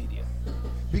national media.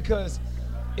 Because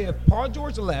if Paul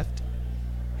George left,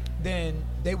 then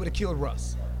they would have killed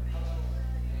Russ.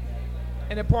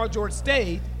 And if Paul George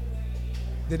stayed,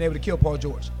 then they would have killed Paul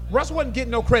George. Russ wasn't getting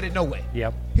no credit no way.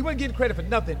 Yep. He wasn't getting credit for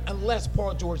nothing unless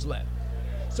Paul George left.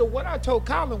 So what I told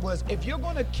Colin was, if you're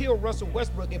going to kill Russell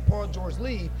Westbrook if Paul George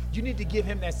leaves, you need to give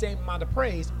him that same amount of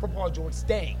praise for Paul George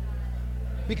staying.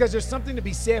 Because there's something to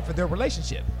be said for their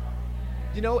relationship.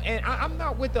 And I'm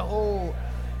not with the whole,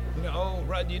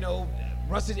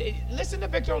 Russ is. Listen to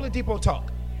Victor Oladipo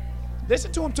talk.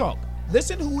 Listen to him talk.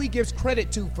 Listen who he gives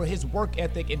credit to for his work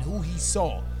ethic and who he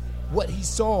saw, what he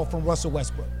saw from Russell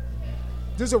Westbrook.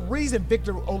 There's a reason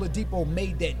Victor Oladipo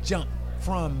made that jump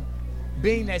from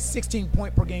being that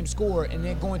 16-point per game scorer and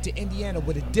then going to Indiana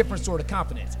with a different sort of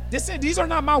confidence. These are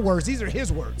not my words. These are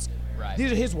his words. Right.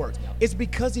 These are his words. It's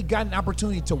because he got an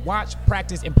opportunity to watch,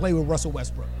 practice, and play with Russell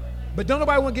Westbrook. But don't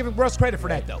nobody want to give him Russ credit for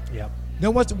that, though. Yep. No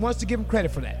one wants to give him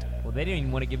credit for that. Well, they didn't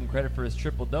even want to give him credit for his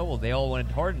triple-double. They all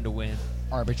wanted Harden to win.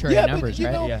 Arbitrary numbers, but,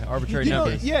 right? Yeah, arbitrary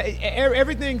numbers. Yeah,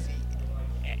 everything's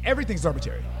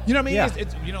arbitrary. You know what I mean? Yeah.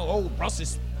 It's Russ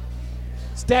is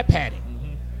stat padding.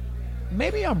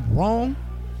 Maybe I'm wrong,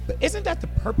 but isn't that the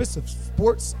purpose of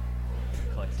sports?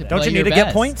 Don't you need to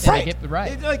get points? Right.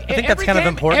 Right. I think that's kind of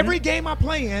important. Every game I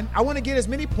play in, I want to get as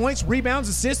many points, rebounds,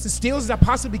 assists, and steals as I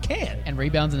possibly can. And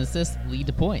rebounds and assists lead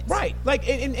to points. Right.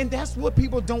 And that's what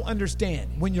people don't understand.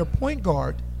 When your point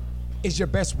guard is your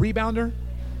best rebounder,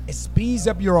 it speeds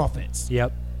up your offense.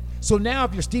 Yep. So now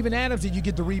if you're Steven Adams and you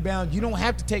get the rebound, you don't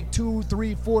have to take 2,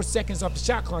 3, 4 seconds off the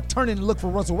shot clock, turn in and look for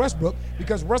Russell Westbrook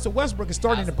because Russell Westbrook is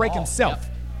starting to break himself.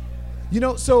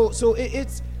 Yep. So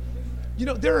it's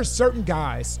there are certain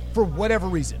guys, for whatever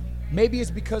reason, maybe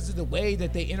it's because of the way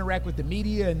that they interact with the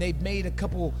media and they've made a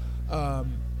couple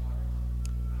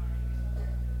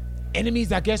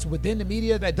enemies, I guess, within the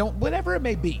media that don't, whatever it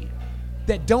may be,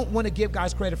 that don't want to give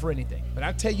guys credit for anything. But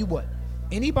I tell you what,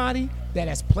 anybody that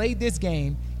has played this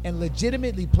game and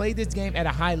legitimately played this game at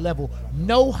a high level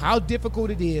know how difficult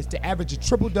it is to average a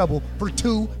triple-double for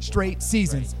 2 straight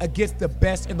seasons against the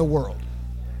best in the world.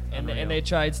 And they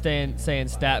tried saying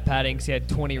stat padding because he had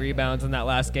 20 rebounds in that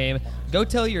last game. Go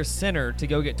tell your center to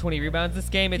go get 20 rebounds this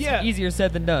game. It's easier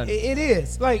said than done. It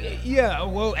is.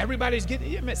 Everybody's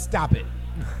getting stop it.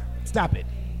 Stop it.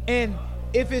 And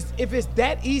if it's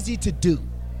that easy to do,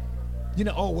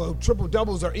 triple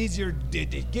doubles are easier to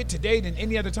get today than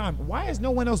any other time. Why is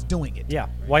no one else doing it? Yeah.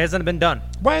 Why hasn't it been done?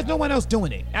 Why is no one else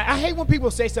doing it? I hate when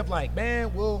people say stuff like,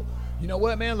 man, well, you know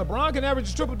what, man, LeBron can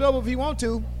average a triple double if he wants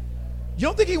to. You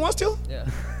don't think he wants to? Yeah,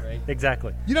 right.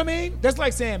 Exactly. You know what I mean? That's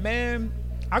like saying, man,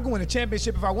 I go win a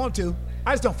championship if I want to.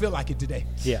 I just don't feel like it today.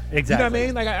 Yeah, exactly. You know what I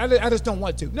mean? Like I just don't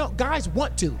want to. No, guys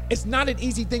want to. It's not an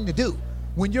easy thing to do.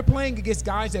 When you're playing against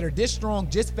guys that are this strong,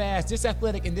 this fast, this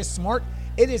athletic, and this smart,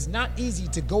 it is not easy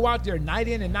to go out there night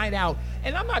in and night out.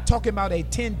 And I'm not talking about a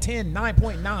 10-10,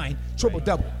 9.9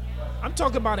 triple-double. I'm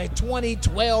talking about a 20,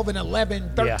 12, and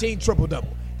 11, 13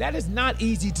 triple-double. That is not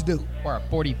easy to do. Or a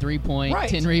 43-point,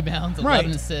 10 rebounds, 11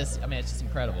 assists. I mean, it's just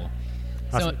incredible.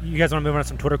 So you guys want to move on to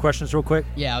some Twitter questions real quick?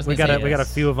 Yeah, I was we gonna got a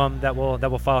few of them that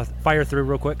we'll fire through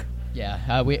real quick.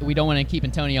 Yeah, we don't want to keep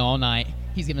Antonio all night.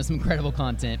 He's giving us some incredible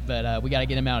content, but we got to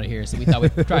get him out of here. So we thought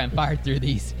we'd try and fire through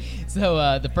these.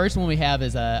 So the first one we have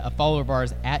is a follower of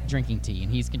ours at Drinking Tea,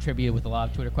 and he's contributed with a lot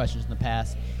of Twitter questions in the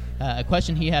past. A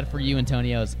question he had for you,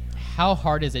 Antonio, is how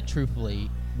hard is it, truthfully,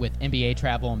 with NBA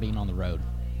travel and being on the road?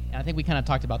 And I think we kind of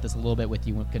talked about this a little bit with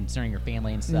you concerning your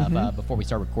family and stuff before we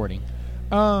start recording.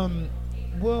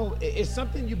 Well, it's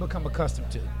something you become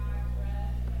accustomed to.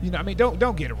 You know, I mean,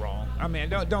 don't get it wrong. I mean,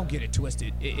 don't get it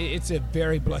twisted. It's a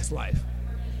very blessed life.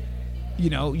 You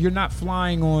know, you're not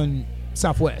flying on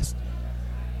Southwest.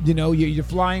 You know, you're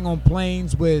flying on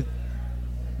planes with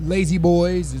lazy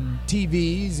boys and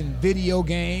TVs and video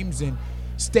games and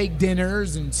steak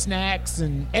dinners and snacks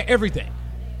and everything.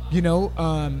 You know,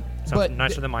 sounds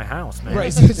nicer than my house, man.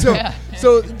 Right.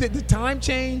 So the time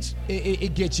change,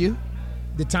 it gets you.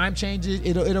 The time changes,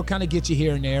 it'll kind of get you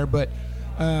here and there, but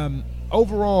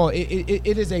overall, it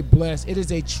is a blessed. It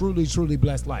is a truly, truly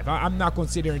blessed life. I'm not going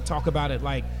to sit here and talk about it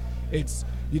like it's,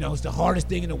 you know, it's the hardest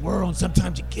thing in the world. And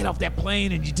sometimes you get off that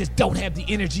plane and you just don't have the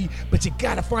energy, but you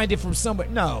got to find it from somewhere.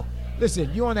 No, listen,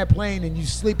 you're on that plane and you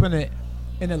sleep in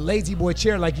a lazy boy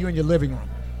chair like you're in your living room.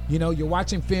 You know, you're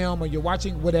watching film or you're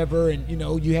watching whatever, and you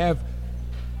know you have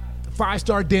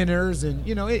 5-star dinners, and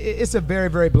you know it's a very,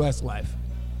 very blessed life.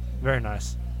 Very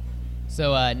nice.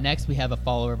 So next we have a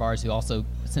follower of ours who also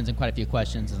sends in quite a few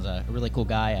questions. Is a really cool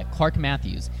guy. Clark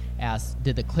Matthews asks,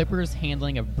 did the Clippers'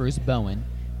 handling of Bruce Bowen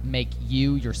make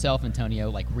you, yourself, Antonio,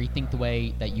 like rethink the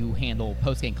way that you handle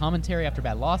post-game commentary after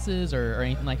bad losses or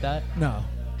anything like that? No.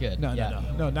 Good. No,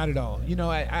 not at all. You know,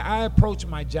 I approach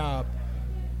my job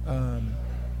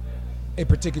a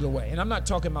particular way. And I'm not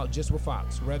talking about just with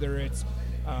Fox. Whether it's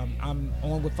I'm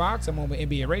on with Fox, I'm on with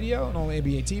NBA Radio, I'm on with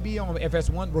NBA TV, I'm on with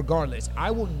FS1, regardless.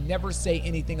 I will never say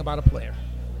anything about a player,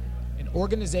 an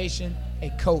organization, a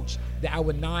coach that I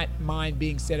would not mind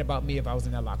being said about me if I was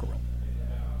in that locker room.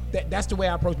 That's the way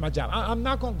I approach my job. I'm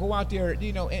not going to go out there,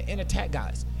 and attack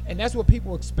guys. And that's what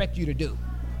people expect you to do.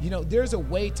 There's a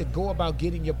way to go about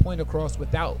getting your point across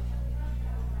without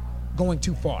going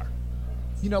too far.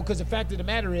 Because the fact of the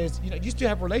matter is, you still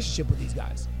have a relationship with these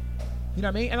guys. You know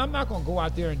what I mean? And I'm not going to go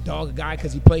out there and dog a guy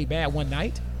because he played bad one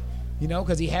night,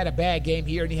 because he had a bad game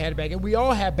here and he had a bad game. We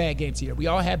all have bad games here. We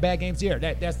all have bad games here.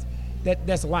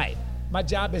 That's life. My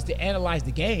job is to analyze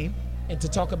the game and to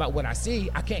talk about what I see.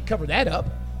 I can't cover that up.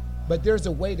 But there's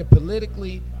a way to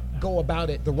politically go about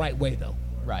it the right way, though.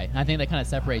 Right. I think that kind of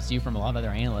separates you from a lot of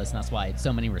other analysts, and that's why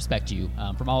so many respect you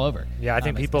from all over. Yeah, I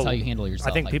think people. It's how you handle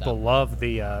yourself. I think like people that. love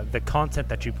the content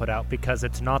that you put out because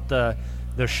it's not the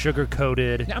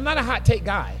sugar-coated. Now, I'm not a hot take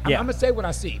guy. I'm going to say what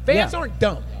I see. Fans aren't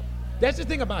dumb. That's the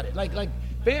thing about it. Like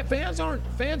fans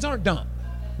aren't dumb.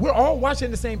 We're all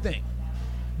watching the same thing.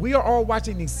 We are all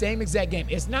watching the same exact game.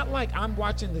 It's not like I'm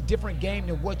watching the different game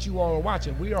than what you all are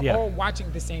watching. We are all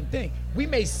watching the same thing. We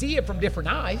may see it from different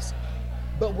eyes,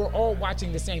 but we're all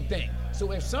watching the same thing.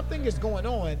 So if something is going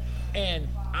on and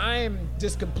I'm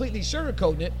just completely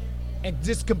sugarcoating it and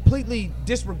just completely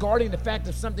disregarding the fact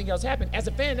that something else happened, as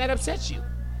a fan, that upsets you.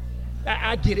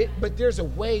 I get it, but there's a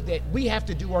way that we have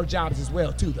to do our jobs as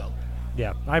well, too, though.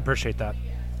 Yeah, I appreciate that.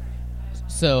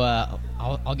 So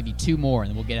I'll give you two more, and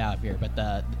then we'll get out of here. But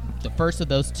the first of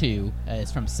those two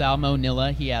is from Salmo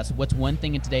Nilla. He asks, what's one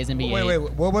thing in today's NBA? Wait,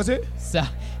 what was it?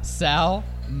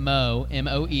 Salmo,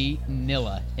 M-O-E,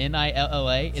 Nilla,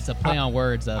 N-I-L-L-A. It's a play on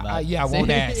words of... I won't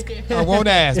ask. I won't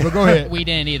ask, but go ahead. We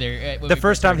didn't either. The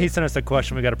first time he sent us a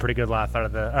question, we got a pretty good laugh out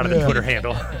of the Twitter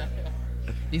handle.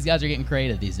 These guys are getting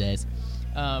creative these days.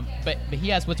 But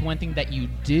he asked, what's one thing that you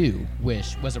do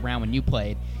wish was around when you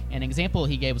played? An example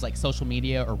he gave was like social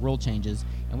media or rule changes,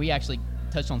 and we actually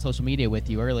touched on social media with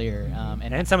you earlier.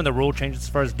 And some of the rule changes as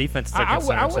far as defense. I was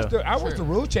the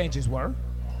rule changes were.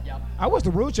 Yep. I was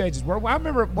the rule changes were. Well, I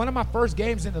remember one of my first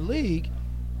games in the league,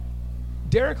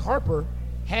 Derek Harper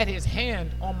had his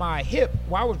hand on my hip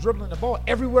while I was dribbling the ball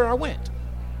everywhere I went.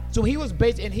 So he was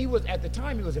and he was, at the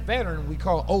time, he was a veteran we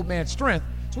call old man strength.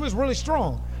 So he was really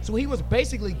strong. So he was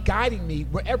basically guiding me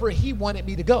wherever he wanted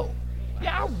me to go.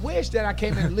 Yeah, I wish that I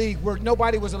came in the league where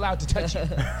nobody was allowed to touch you.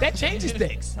 That changes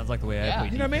things. Sounds like the way I play.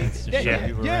 You know what I mean?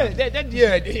 Defense.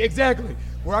 Yeah, exactly.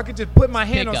 Where I could just put my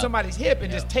hand on up. somebody's hip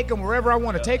and just take them wherever I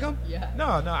want to take them. Yeah. No,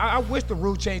 I wish the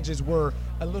rule changes were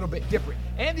a little bit different.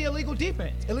 And the illegal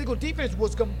defense. Illegal defense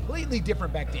was completely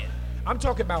different back then. I'm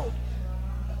talking about,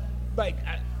 like,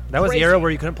 that was crazy. the era where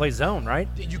you couldn't play zone, right?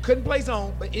 You couldn't play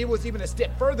zone, but it was even a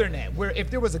step further than that, where if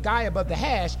there was a guy above the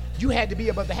hash, you had to be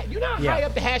above the hash. You know how high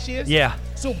up the hash is? Yeah.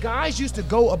 So guys used to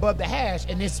go above the hash,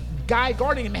 and this guy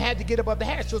guarding him had to get above the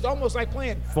hash. So it's almost like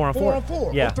playing 4-on-4 or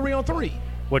 3-on-3.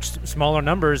 Which smaller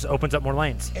numbers opens up more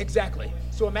lanes. Exactly.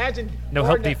 So imagine no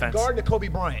help defense. Guarding Kobe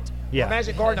Bryant. Yeah.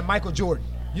 Imagine guarding Michael Jordan,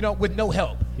 with no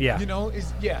help. Yeah.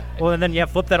 Well, and then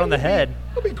flip that on the head.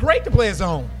 It would be great to play a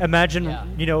zone.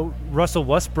 Imagine, Russell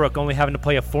Westbrook only having to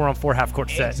play a 4-on-4 half-court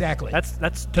set. Exactly.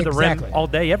 That's to the rim all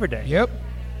day, every day. Yep.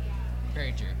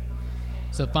 Very true.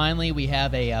 So finally, we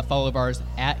have a follower of ours,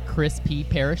 at Chris P.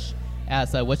 Parrish.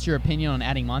 Asks, what's your opinion on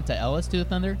adding Monta Ellis to the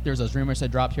Thunder? There's those rumors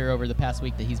that dropped here over the past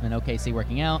week that he's been OKC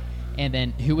working out. And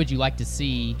then who would you like to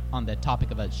see on the topic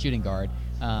of a shooting guard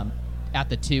at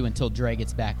the 2 until Dre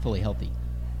gets back fully healthy?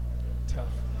 Tough.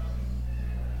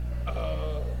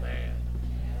 Oh, man.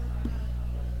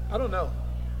 I don't know.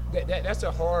 That's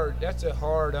a hard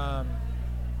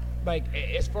like,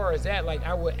 as far as that, like,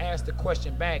 I would ask the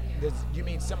question back, you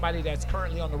mean somebody that's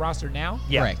currently on the roster now?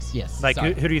 Yeah. Correct, yes. Like,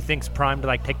 who do you think's primed to,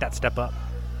 like, take that step up?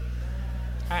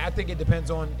 I think it depends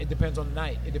on the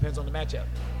night. It depends on the matchup.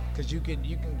 Because you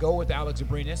can go with Alex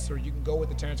Abrinas, or you can go with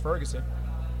the Terrence Ferguson,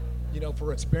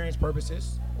 for experience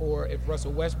purposes. Or if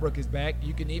Russell Westbrook is back,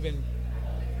 you can even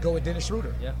go with Dennis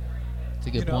Schroeder. Yeah, it's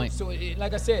a good point. So,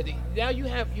 like I said, now you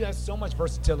have so much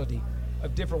versatility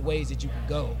of different ways that you can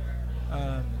go.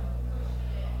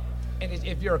 And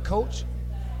if you're a coach,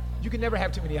 you can never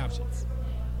have too many options.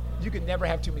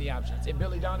 And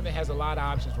Billy Donovan has a lot of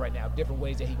options right now, different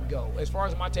ways that he can go. As far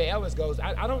as Monta Ellis goes,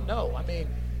 I don't know. I mean,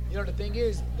 the thing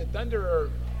is, the Thunder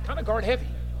are kind of guard heavy.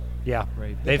 Yeah,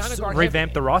 right. They've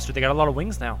revamped the roster. They got a lot of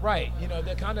wings now. Right.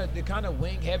 They're kind of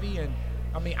wing heavy, and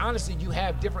I mean, honestly, you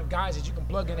have different guys that you can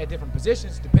plug in at different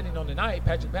positions depending on the night.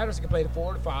 Patrick Patterson can play the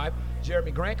 4 or 5. Jeremy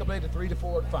Grant can play the 3 to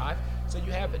 4 and 5. So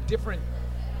you have different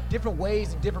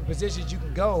ways and different positions you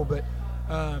can go, but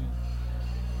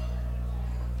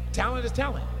talent is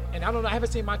talent. And I don't know. I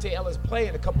haven't seen Monta Ellis play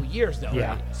in a couple years though.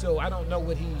 Yeah. Right? So I don't know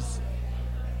what he's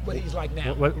like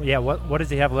now. What does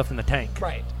he have left in the tank?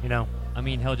 Right. I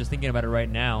mean, hell, just thinking about it right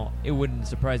now, it wouldn't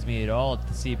surprise me at all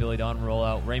to see Billy Donovan roll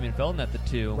out Raymond Felton at the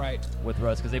 2 with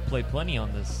Russ, because they played plenty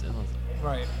on this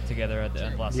together at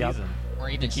the last season. Or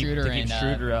even to keep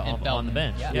Schroeder on the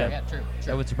bench. Yeah, true.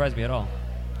 That would surprise me at all.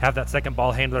 Have that second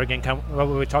ball handler again, kind of what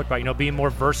we talked about, being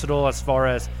more versatile as far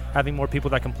as having more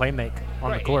people that can play make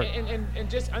on the court. And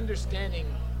just understanding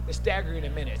the staggering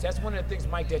of minutes. That's one of the things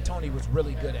Mike D'Antoni was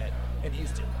really good at in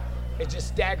Houston. It's just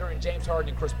staggering James Harden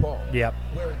and Chris Paul. Yep.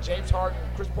 Where James Harden,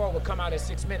 Chris Paul would come out at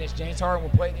 6 minutes. James Harden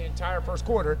would play the entire first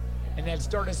quarter, and then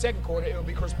start the second quarter, it would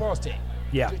be Chris Paul's team.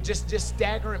 Yeah. Just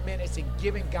staggering minutes and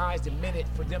giving guys the minute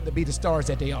for them to be the stars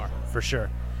that they are. For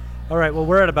sure. All right, well,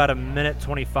 we're at about a minute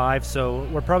 25, so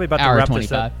we're probably about to wrap 25.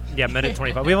 this up. Yeah, minute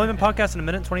 25. We've only been podcasting a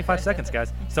minute and 25 seconds,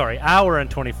 guys. Sorry, hour and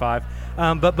 25.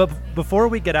 But before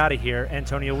we get out of here,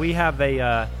 Antonio, we have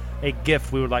a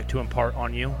gift we would like to impart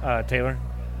on you. Taylor,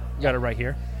 you got it right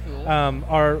here. Cool.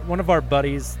 One of our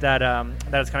buddies that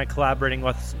is kind of collaborating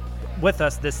with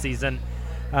us this season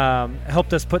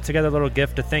helped us put together a little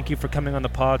gift to thank you for coming on the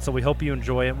pod, so we hope you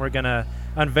enjoy it. We're going to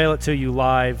unveil it to you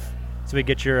live so we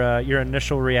get your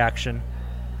initial reaction.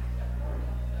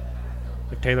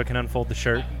 If Taylor can unfold the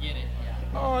shirt. I can get it, yeah.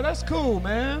 Oh, that's cool,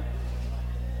 man.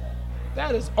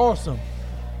 That is awesome.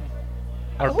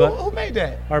 Who made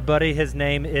that? Our buddy, his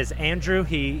name is Andrew.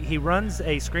 He runs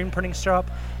a screen printing shop.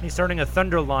 He's starting a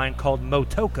Thunder line called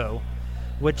Motoko,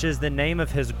 which is the name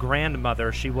of his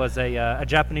grandmother. She was a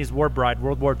Japanese war bride,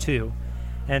 World War II.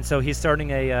 And so he's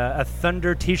starting a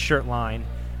Thunder T-shirt line.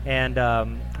 And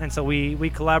so we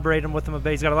collaborated with him a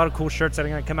bit. He's got a lot of cool shirts that are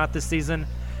going to come out this season.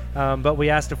 But we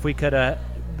asked if we could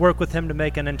work with him to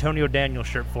make an Antonio Daniels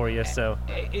shirt for you. So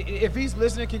if he's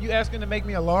listening, can you ask him to make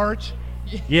me a large?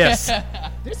 Yes.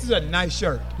 This is a nice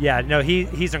shirt. Yeah, no,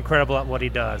 he's incredible at what he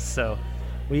does. So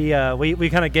we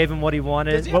kind of gave him what he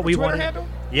wanted. Does he what have a Twitter handle?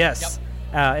 Yes.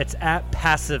 Yep. It's at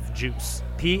Passive Juice.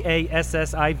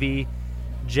 PASSIVJUICE.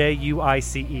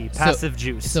 Passive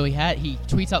Juice. So he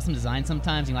tweets out some designs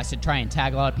sometimes. He likes to try and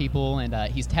tag a lot of people, and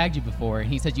he's tagged you before.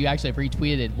 And he said you actually have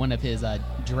retweeted one of his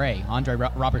Andre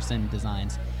Robertson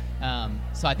designs.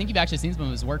 So I think you've actually seen some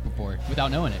of his work before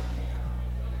without knowing it.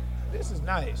 This is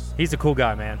nice. He's a cool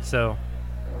guy, man. So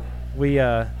we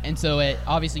and so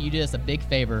obviously you did us a big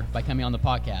favor by coming on the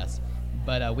podcast,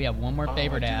 but we have one more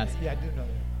favor to ask. Yeah, I do know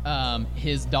that.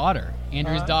 His daughter,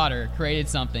 Andrew's daughter, created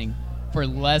something for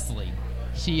Leslie.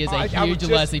 She is a huge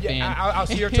Leslie fan. I'll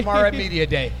see her tomorrow at Media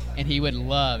Day. And he would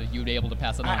love if you would be able to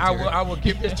pass it on to her. I will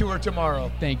give this to her tomorrow.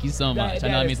 Thank you so much. I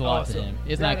know it means a lot to him.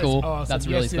 Isn't that cool? Awesome. That's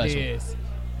really special. It is.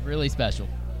 Really special.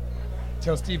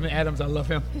 Tell Steven Adams I love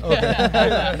him.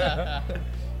 Okay.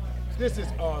 This is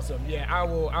awesome. Yeah, I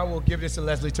will give this to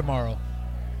Leslie tomorrow.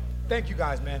 Thank you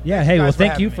guys, man. Yeah, hey, well,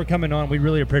 thank you for coming on. We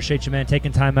really appreciate you, man,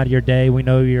 taking time out of your day. We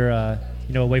know you're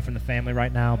away from the family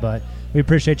right now, but we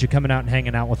appreciate you coming out and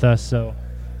hanging out with us. So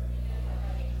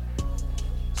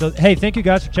hey, thank you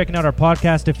guys for checking out our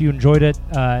podcast. If you enjoyed it,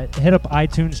 hit up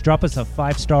iTunes, drop us a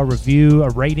 5-star review, a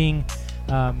rating.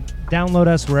 Download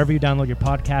us wherever you download your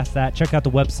podcast at. Check out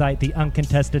the website,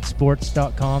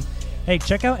 theuncontestedsports.com. Hey,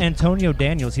 check out Antonio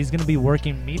Daniels. He's going to be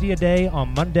working Media Day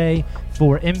on Monday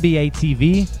for NBA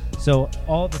TV. So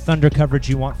all the Thunder coverage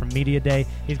you want from Media Day.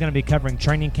 He's going to be covering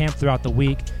training camp throughout the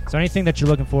week. So anything that you're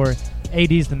looking for,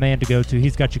 AD's the man to go to.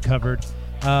 He's got you covered.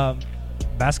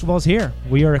 Basketball's here.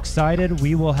 We are excited.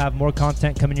 We will have more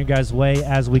content coming your guys' way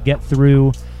as we get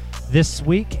through this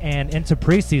week and into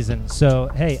preseason. So,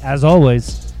 hey, as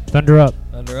always, Thunder up.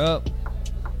 Thunder up.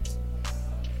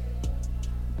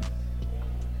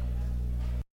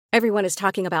 Everyone is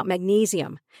talking about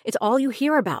magnesium. It's all you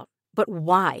hear about. But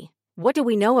why? What do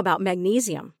we know about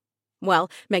magnesium? Well,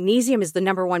 magnesium is the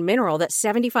 #1 mineral that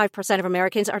 75% of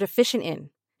Americans are deficient in.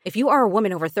 If you are a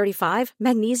woman over 35,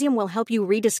 magnesium will help you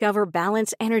rediscover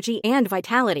balance, energy, and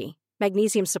vitality.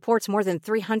 Magnesium supports more than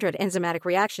 300 enzymatic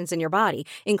reactions in your body,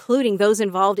 including those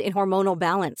involved in hormonal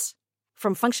balance.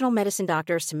 From functional medicine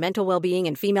doctors to mental well-being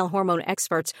and female hormone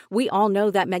experts, we all know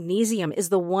that magnesium is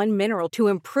the one mineral to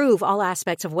improve all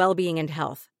aspects of well-being and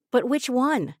health. But which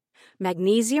one?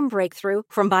 Magnesium Breakthrough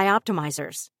from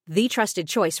Bioptimizers, the trusted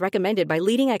choice recommended by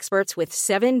leading experts with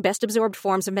 7 best-absorbed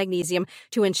forms of magnesium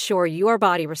to ensure your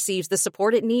body receives the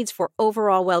support it needs for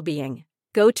overall well-being.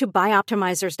 Go to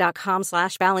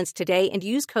bioptimizers.com/balance today and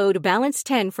use code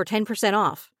BALANCE10 for 10%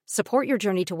 off. Support your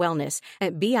journey to wellness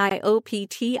at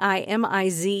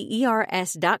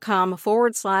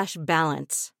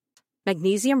bioptimizers.com/balance.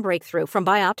 Magnesium Breakthrough from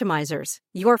Bioptimizers,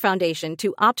 your foundation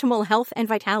to optimal health and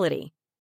vitality.